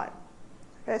shorter time.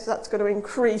 Okay, so that's going to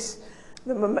increase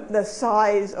the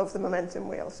size of the momentum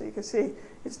wheel. So you can see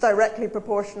it's directly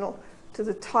proportional to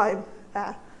the time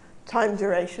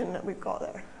duration that we've got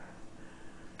there.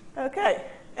 Okay,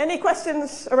 Any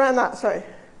questions around that? Sorry.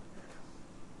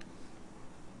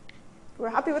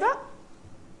 We're happy with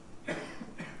that?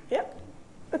 Yep.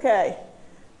 Okay.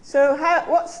 So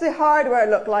what's the hardware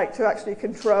look like to actually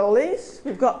control these?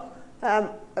 We've got, I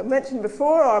mentioned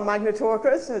before, our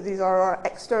magnetorquers. So these are our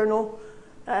external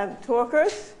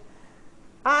torquers.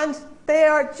 And they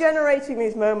are generating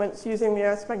these moments using the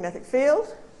Earth's magnetic field.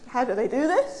 How do they do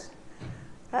this?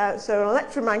 So an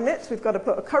electromagnet, we've got to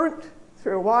put a current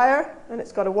through a wire, and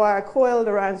it's got a wire coiled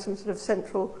around some sort of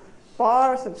central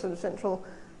bar, some sort of central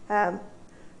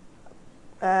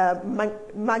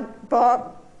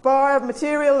bar of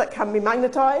material that can be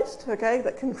magnetized, okay,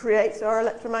 that can create our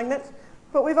electromagnet.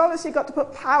 But we've obviously got to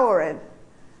put power in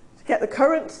to get the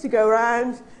current to go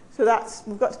around. So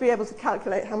we've got to be able to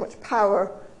calculate how much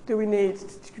power do we need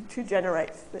to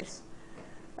generate this.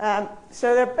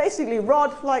 So they're basically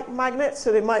rod-like magnets,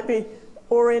 so they might be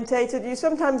orientated. You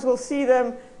sometimes will see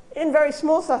them in very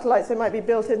small satellites. They might be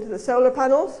built into the solar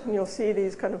panels, and you'll see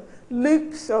these kind of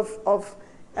loops of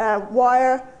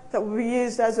wire that will be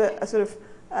used as a sort of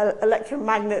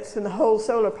electromagnet, and the whole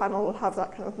solar panel will have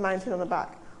that kind of mounted on the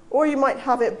back. Or you might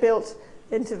have it built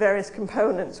into various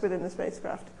components within the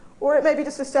spacecraft. Or it may be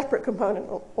just a separate component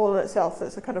all in itself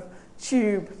that's a kind of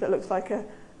tube that looks like a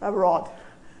rod,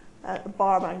 a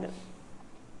bar magnet.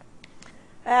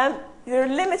 They're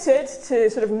limited to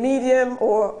sort of medium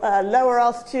or lower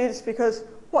altitudes, because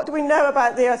what do we know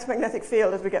about the Earth's magnetic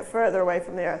field as we get further away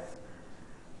from the Earth's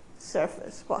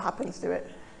surface? What happens to it?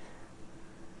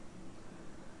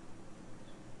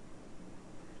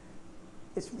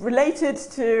 It's related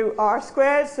to r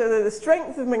squared, so that the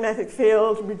strength of the magnetic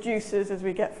field reduces as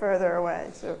we get further away.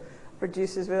 So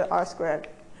reduces with r squared.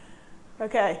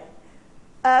 Okay.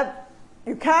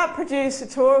 You can't produce a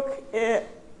torque.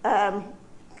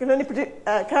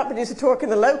 Can't produce a torque in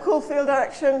the local field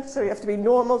direction, so you have to be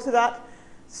normal to that.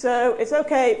 So it's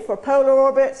okay for polar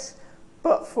orbits,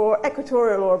 but for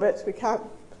equatorial orbits, we can't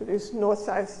produce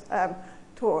north-south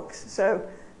torques. So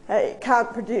it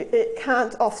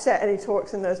can't offset any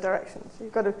torques in those directions.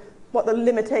 You've got to, what the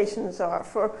limitations are.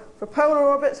 For polar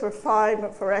orbits, we're fine,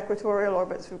 but for equatorial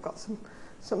orbits, we've got some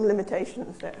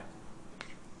limitations there.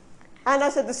 And I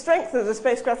said the strength of the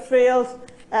spacecraft field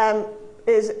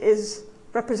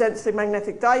represents the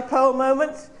magnetic dipole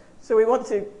moment. So we want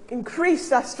to increase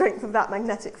that strength of that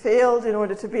magnetic field in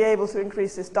order to be able to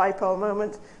increase this dipole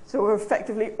moment. So we're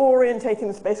effectively orientating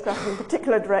the spacecraft in a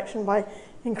particular direction by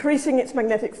increasing its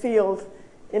magnetic field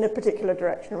in a particular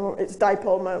direction, or its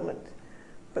dipole moment.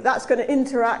 But that's going to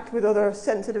interact with other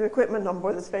sensitive equipment on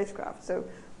board the spacecraft. So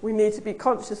we need to be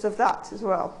conscious of that as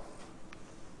well.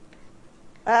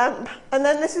 And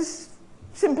then this is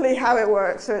simply how it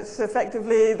works. So it's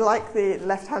effectively like the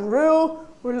left-hand rule.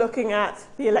 We're looking at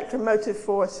the electromotive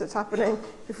force that's happening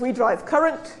if we drive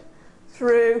current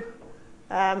through.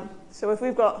 So if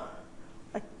we've got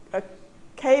a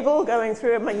cable going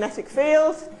through a magnetic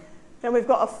field, then we've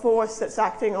got a force that's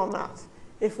acting on that.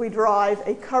 If we drive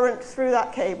a current through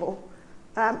that cable,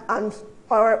 and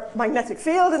our magnetic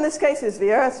field in this case is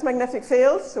the Earth's magnetic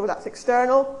field, so that's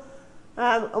external,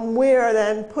 and we're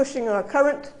then pushing our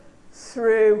current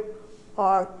through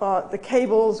the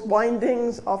cable's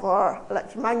windings of our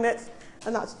electromagnet,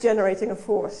 and that's generating a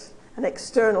force, an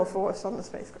external force on the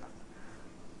spacecraft.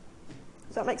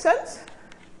 Does that make sense?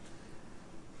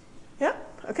 Yeah?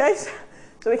 Okay.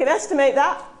 So we can estimate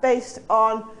that based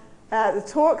on the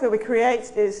torque that we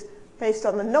create is based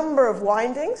on the number of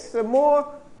windings. The more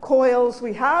coils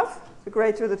we have, the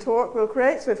greater the torque we'll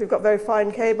create. So if you've got very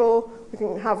fine cable, we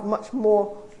can have much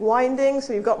more windings.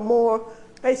 So you've got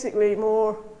basically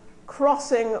more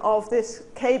crossing of this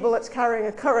cable that's carrying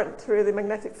a current through the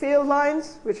magnetic field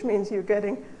lines, which means you're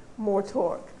getting more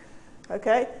torque.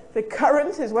 Okay? The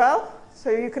current as well. So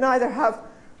you can either have,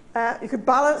 you could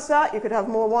balance that. You could have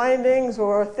more windings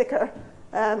or a thicker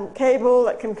cable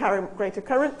that can carry greater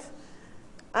current.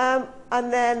 And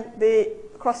then the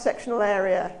cross-sectional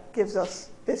area gives us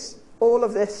this, all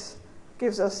of this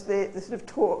gives us the sort of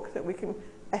torque that we can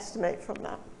estimate from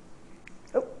that.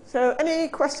 Oh, so any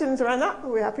questions around that?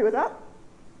 Are we happy with that?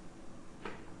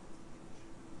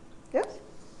 Yes?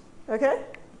 Okay.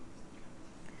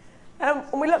 And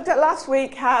we looked at last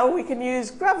week how we can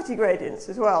use gravity gradients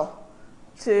as well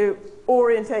to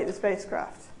orientate the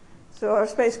spacecraft. So our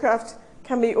spacecraft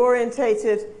can be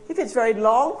orientated, if it's very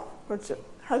long, which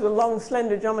has a long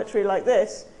slender geometry like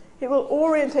this, it will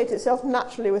orientate itself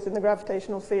naturally within the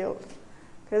gravitational field.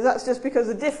 Because that's just because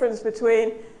the difference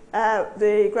between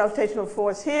the gravitational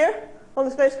force here on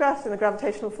the spacecraft and the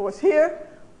gravitational force here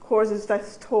causes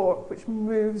this torque which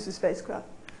moves the spacecraft.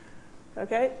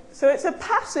 Okay, so it's a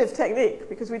passive technique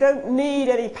because we don't need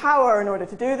any power in order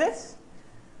to do this,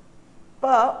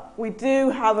 but we do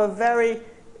have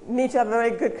need to have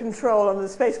very good control on the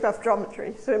spacecraft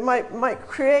geometry. So it might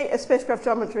create a spacecraft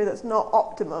geometry that's not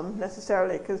optimum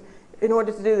necessarily, because in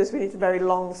order to do this we need a very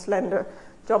long, slender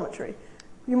geometry.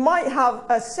 You might have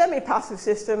a semi-passive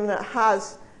system that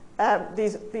has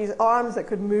these arms that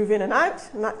could move in and out,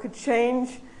 and that could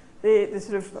change the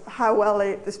sort of how well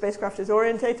the spacecraft is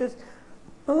orientated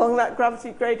along that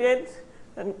gravity gradient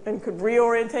and could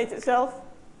reorientate itself.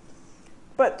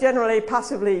 But generally,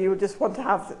 passively, you would just want to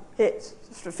have it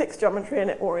sort of fixed geometry and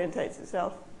it orientates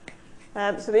itself.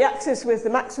 So the axis with the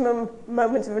maximum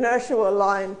moment of inertia will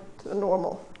align to the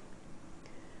normal.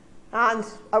 And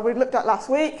we looked at last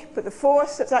week, but the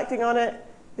force that's acting on it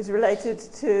is related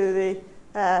to the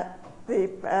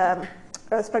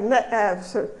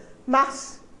Earth's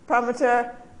mass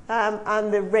parameter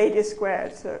and the radius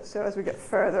squared. So as we get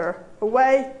further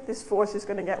away, this force is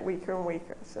going to get weaker and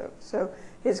weaker. So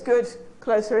it's good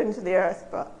closer into the Earth,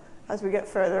 but as we get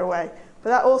further away.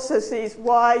 But that also sees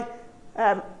why,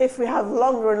 if we have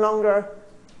longer and longer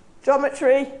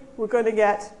geometry, we're going to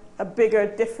get a bigger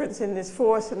difference in this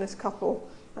force and this couple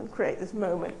and create this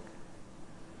moment.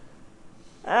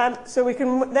 So we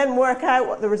can then work out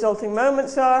what the resulting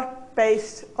moments are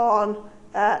based on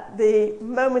the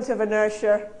moment of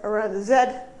inertia around the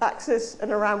z-axis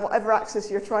and around whatever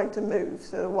axis you're trying to move.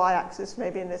 So the y-axis,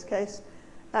 maybe in this case,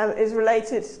 is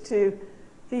related to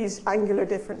these angular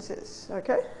differences.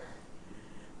 Okay?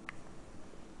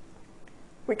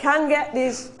 We can get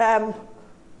these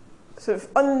sort of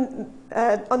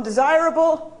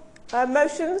undesirable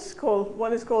motions.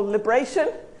 One is called libration.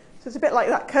 So it's a bit like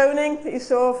that coning that you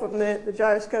saw from the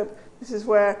gyroscope. This is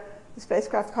where the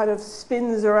spacecraft kind of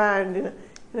spins around in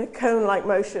a cone-like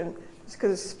motion. It's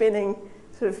because it's spinning,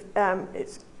 sort of,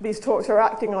 these torques are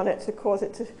acting on it to cause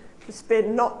it to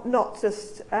spin, not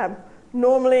just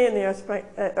normally in the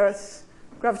Earth's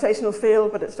gravitational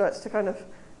field, but it starts to kind of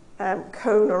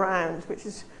cone around, which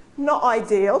is not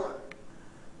ideal.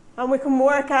 And we can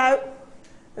work out,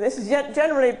 and this is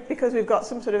generally because we've got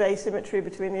some sort of asymmetry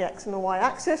between the x and the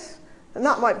y-axis, and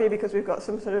that might be because we've got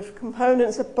some sort of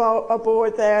components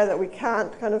aboard there that we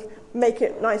can't kind of make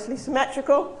it nicely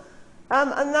symmetrical.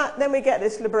 And then we get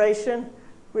this libration,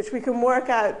 which we can work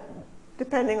out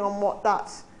depending on what that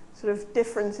sort of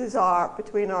differences are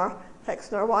between our x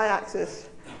and our y-axis.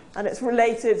 And it's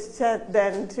related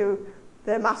then to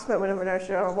the mass moment of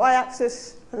inertia on our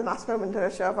y-axis and the mass moment of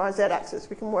inertia of our z-axis.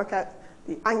 We can work out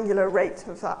the angular rate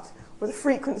of that, or the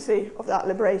frequency of that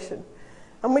libration.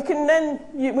 And we can then,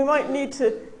 we might need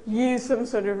to use some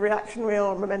sort of reaction wheel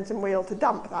or momentum wheel to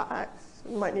damp that out.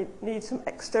 We might need some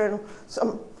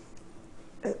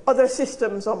other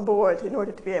systems on board in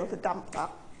order to be able to damp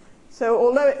that. So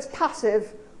although it's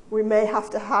passive, we may have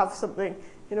to have something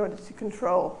in order to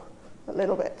control a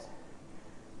little bit.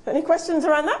 So any questions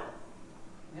around that?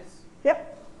 Yes.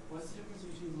 Yep. What's the difference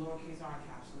between lowercase r and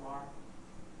capital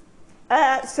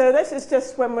R? So this is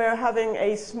just when we're having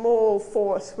a small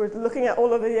force. We're looking at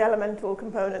all of the elemental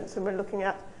components and we're looking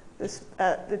at this,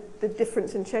 the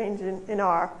difference in change in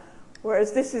R.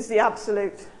 Whereas this is the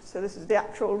absolute, so this is the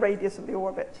actual radius of the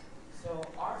orbit. So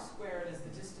R squared is the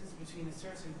distance between a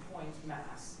certain point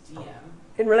mass, dm,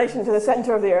 in relation to the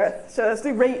center of the Earth. So that's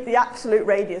the absolute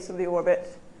radius of the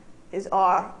orbit is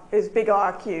big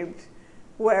R cubed,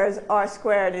 whereas R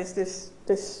squared is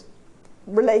this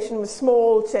relation with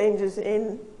small changes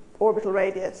in orbital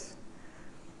radius.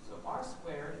 So R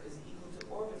squared is equal to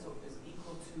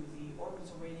the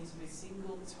orbital radius of a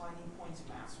single tiny point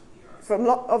mass from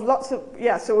the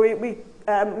Earth. So we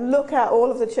look at all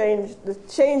of the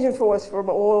change in force from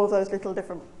all of those little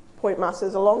different point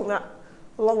masses along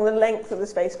the length of the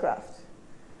spacecraft.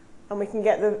 And we can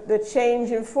get the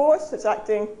change in force that's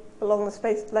acting along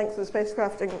the length of the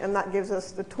spacecraft, and that gives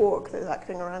us the torque that's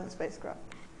acting around the spacecraft.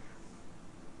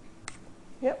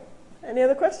 Yep. Any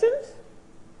other questions?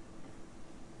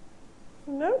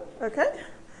 No? Okay.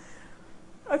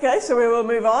 Okay, so we will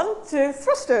move on to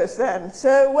thrusters then.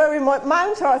 So where we might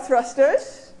mount our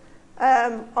thrusters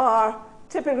are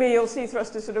typically you'll see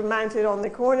thrusters sort of mounted on the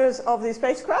corners of the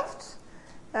spacecraft.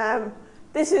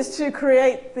 This is to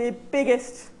create the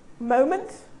biggest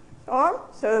moment arm.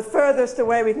 So the furthest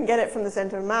away we can get it from the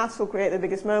center of mass will create the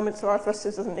biggest moment, so our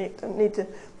thrusters don't need to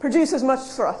produce as much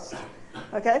thrust.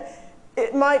 Okay?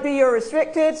 It might be you're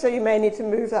restricted, so you may need to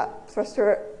move that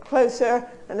thruster closer,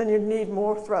 and then you need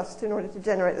more thrust in order to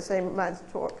generate the same amount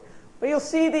of torque. But you'll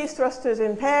see these thrusters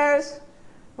in pairs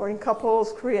or in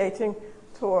couples creating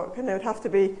torque, and it would have to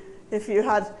be, if you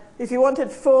had If you wanted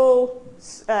full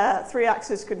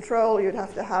 3-axis control, you'd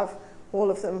have to have all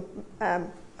of them,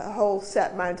 a whole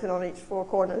set mounted on each 4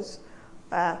 corners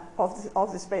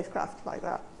of the spacecraft like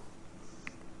that.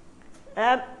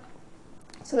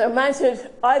 So they're mounted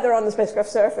either on the spacecraft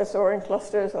surface or in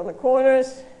clusters on the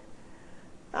corners.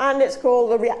 And it's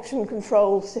called the Reaction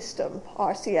Control System,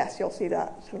 RCS. You'll see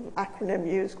that sort of acronym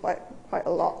used quite a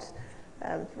lot.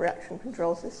 Reaction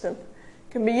Control System.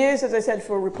 It can be used, as I said,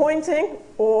 for repointing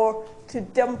or to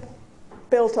dump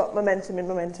built-up momentum in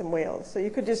momentum wheels. So you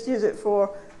could just use it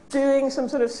for doing some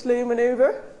sort of slew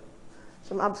maneuver,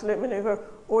 some absolute maneuver,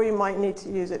 or you might need to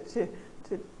use it to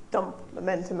dump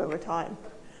momentum over time.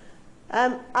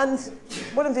 And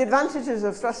one of the advantages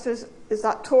of thrusters is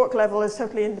that torque level is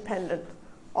totally independent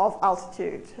of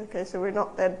altitude. Okay, so we're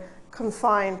not then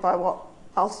confined by what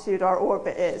altitude our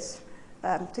orbit is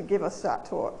to give us that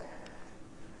torque.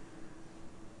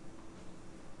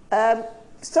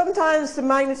 Sometimes the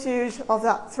magnitude of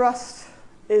that thrust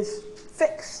is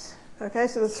fixed. Okay,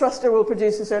 so the thruster will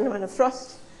produce a certain amount of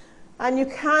thrust, and you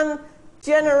can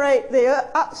generate the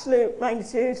absolute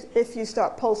magnitude if you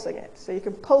start pulsing it. So you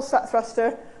can pulse that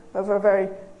thruster over a very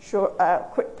short,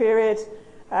 quick period,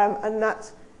 and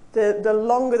that's the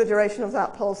longer the duration of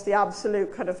that pulse, the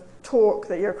absolute kind of torque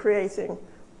that you're creating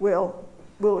will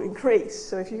increase.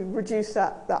 So if you reduce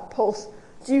that pulse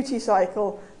duty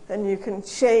cycle, then you can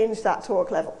change that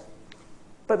torque level.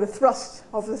 But the thrust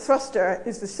of the thruster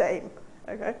is the same.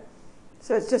 Okay?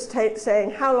 So it's just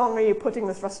saying how long are you putting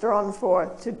the thruster on for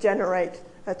to generate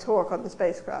a torque on the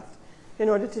spacecraft in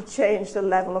order to change the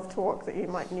level of torque that you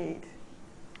might need.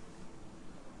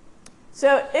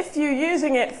 So if you're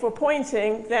using it for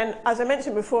pointing, then as I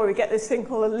mentioned before, we get this thing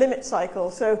called a limit cycle.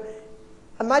 So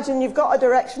imagine you've got a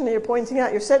direction that you're pointing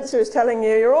at, your sensor is telling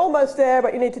you you're almost there,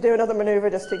 but you need to do another maneuver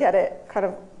just to get it kind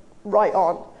of right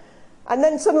on. And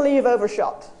then suddenly you've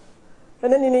overshot.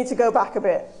 And then you need to go back a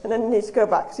bit, and then you need to go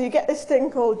back. So you get this thing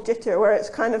called jitter, where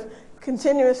it's kind of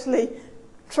continuously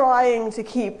trying to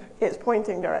keep its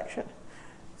pointing direction.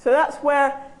 So that's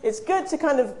where it's good to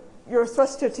kind of your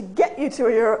thruster to get you to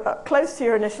your close to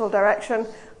your initial direction,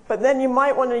 but then you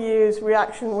might want to use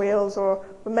reaction wheels or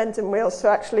momentum wheels to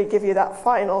actually give you that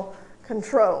final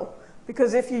control.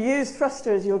 Because if you use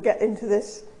thrusters, you'll get into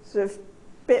this sort of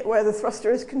bit where the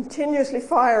thruster is continuously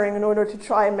firing in order to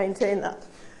try and maintain that.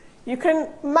 You can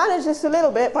manage this a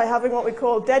little bit by having what we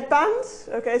call dead bands.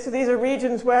 Okay, so these are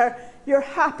regions where you're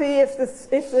happy if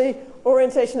the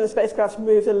orientation of the spacecraft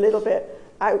moves a little bit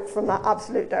out from that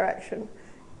absolute direction.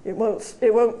 It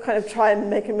won't kind of try and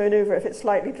make a maneuver if it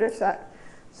slightly drifts out.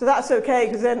 So that's okay,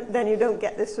 because then you don't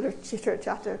get this sort of chitter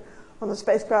chatter on the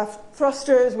spacecraft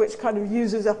thrusters, which kind of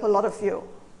uses up a lot of fuel.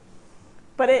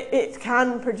 But it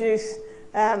can produce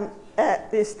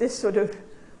this sort of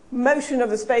motion of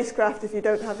the spacecraft if you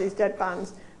don't have these dead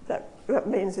bands. That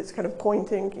means it's kind of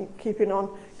pointing, keeping on,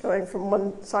 going from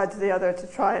one side to the other to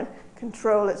try and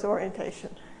control its orientation.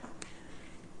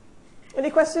 Any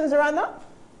questions around that?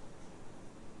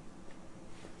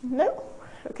 No?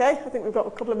 Okay, I think we've got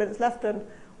a couple of minutes left and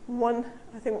one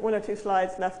or two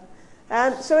slides left.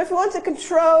 So if we want to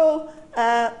control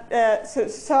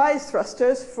size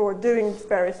thrusters for doing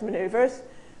various maneuvers,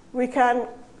 we can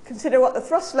consider what the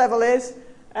thrust level is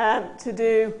to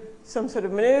do some sort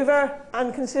of maneuver,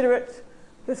 and consider it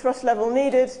the thrust level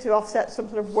needed to offset some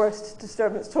sort of worst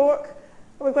disturbance torque.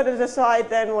 And we've got to decide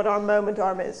then what our moment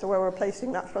arm is, so where we're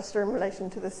placing that thruster in relation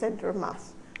to the center of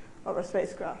mass of our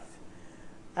spacecraft.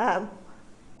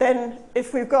 Then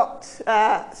if we've got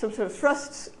some sort of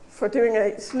thrusts for doing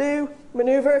a slew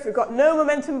maneuver, if we've got no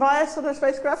momentum bias on our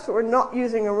spacecraft, so we're not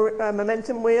using a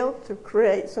momentum wheel to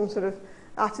create some sort of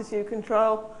attitude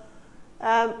control,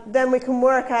 then we can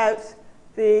work out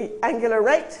the angular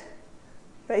rate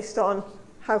based on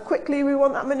how quickly we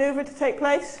want that maneuver to take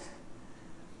place.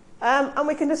 And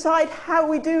we can decide how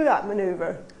we do that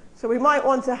maneuver. So we might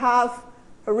want to have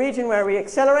a region where we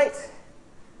accelerate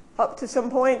up to some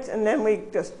point, and then we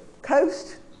just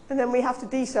coast, and then we have to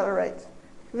decelerate.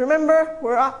 Remember,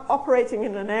 we're operating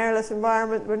in an airless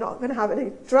environment. We're not going to have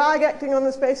any drag acting on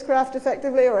the spacecraft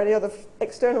effectively, or any other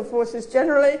external forces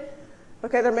generally.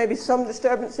 Okay, there may be some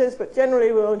disturbances, but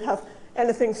generally we won't have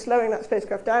anything slowing that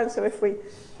spacecraft down. So if we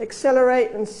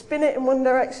accelerate and spin it in one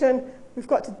direction, we've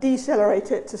got to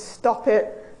decelerate it to stop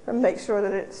it and make sure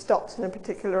that it stops in a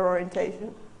particular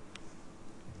orientation.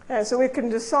 So we can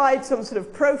decide some sort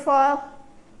of profile,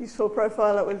 useful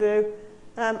profile that we'll do,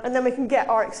 and then we can get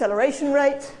our acceleration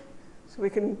rate. So we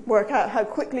can work out how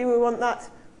quickly we want that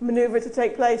maneuver to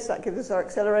take place. That gives us our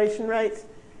acceleration rate.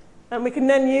 And we can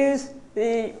then use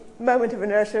the moment of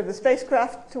inertia of the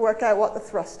spacecraft to work out what the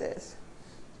thrust is.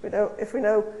 If we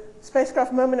know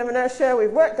spacecraft moment of inertia,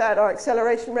 we've worked out our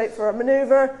acceleration rate for our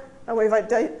maneuver, and we've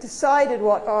decided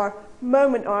what our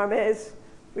moment arm is,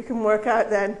 we can work out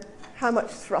then how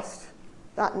much thrust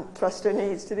that thruster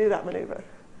needs to do that maneuver.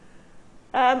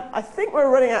 I think we're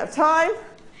running out of time.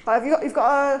 You've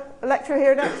got a lecture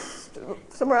here next,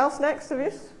 somewhere else next, have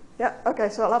you? Yeah, okay,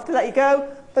 so I'll have to let you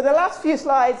go. But the last few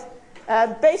slides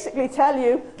basically tell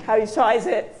you how you size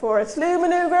it for a slew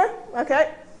maneuver,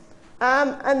 okay?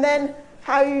 And then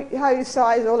how you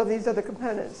size all of these other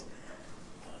components.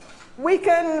 We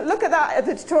can look at that at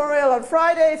the tutorial on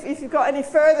Friday if you've got any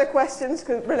further questions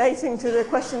relating to the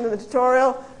question in the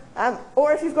tutorial.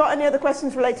 Or if you've got any other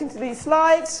questions relating to these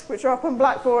slides, which are up on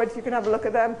Blackboard, you can have a look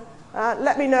at them.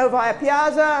 Let me know via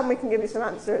Piazza, and we can give you some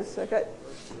answers. Okay.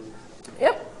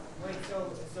 Yep. Wait, so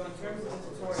in terms of the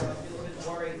tutorial, I feel a bit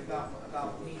worried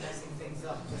about me messing things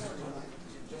up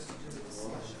just to do the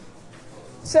discussion.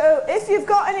 So if you've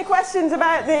got any questions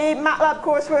about the MATLAB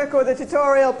coursework or the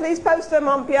tutorial, please post them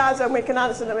on Piazza and we can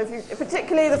answer them,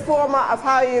 particularly the format of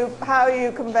how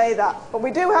you convey that. But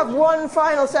we do have one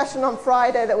final session on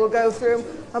Friday that we'll go through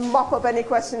and mop up any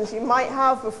questions you might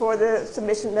have before the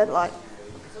submission deadline.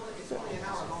 It's only an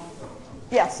hour long,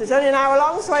 though. Yes, it's only an hour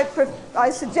long, so I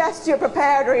suggest you're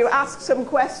prepared or you ask some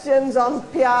questions on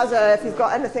Piazza if you've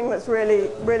got anything that's really,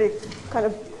 really kind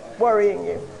of worrying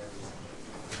you.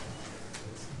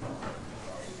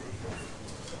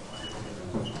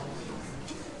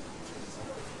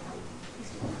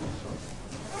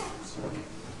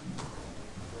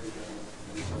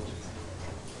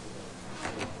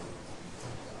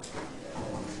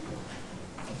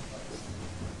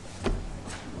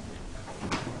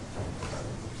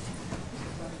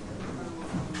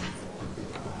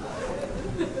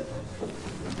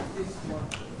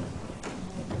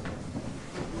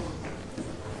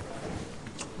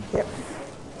 Yep.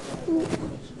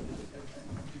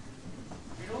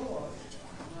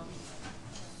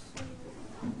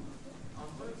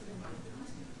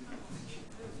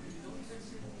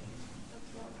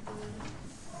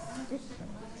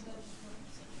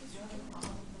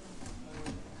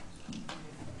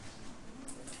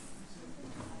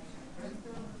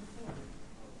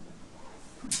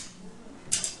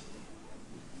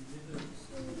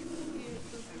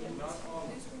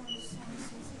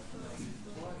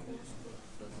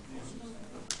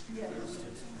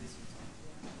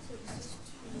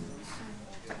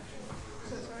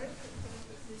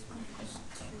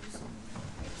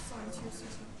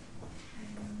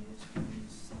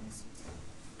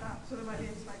 So there might be a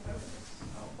typo.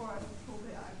 Or I pulled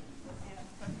it out. Yeah,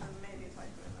 but maybe a typo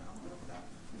in there. I'll look at that.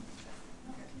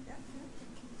 Okay, yeah.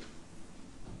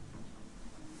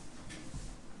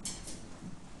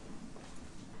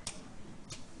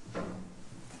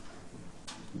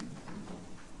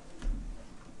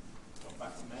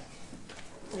 Back to Mac.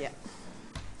 Yeah.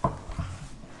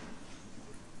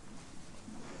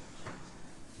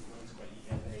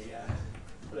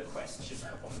 Put a question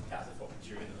up on the catapult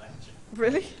during the lecture.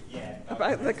 Really? Yeah.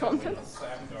 About the content?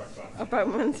 About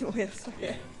mental wheels.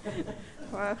 Okay. Yeah.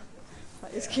 Wow.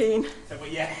 That is keen. So, but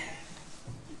yeah.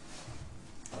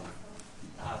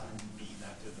 I haven't beaten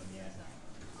that to them yet.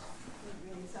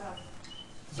 We need to have,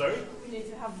 Sorry? we need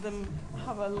to have them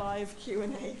have a live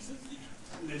Q&A.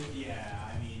 Yeah,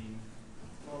 I mean,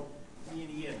 well, me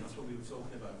and Ian, that's what we were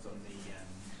talking about on the.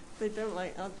 They don't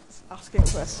like asking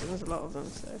questions, a lot of them.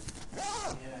 So.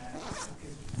 Yeah, because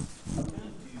I'm going to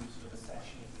do sort of a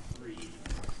session of 3.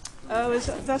 Oh,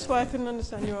 that's why I couldn't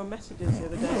understand your messages the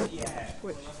other day. Yeah,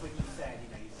 Which? well, that's what you said.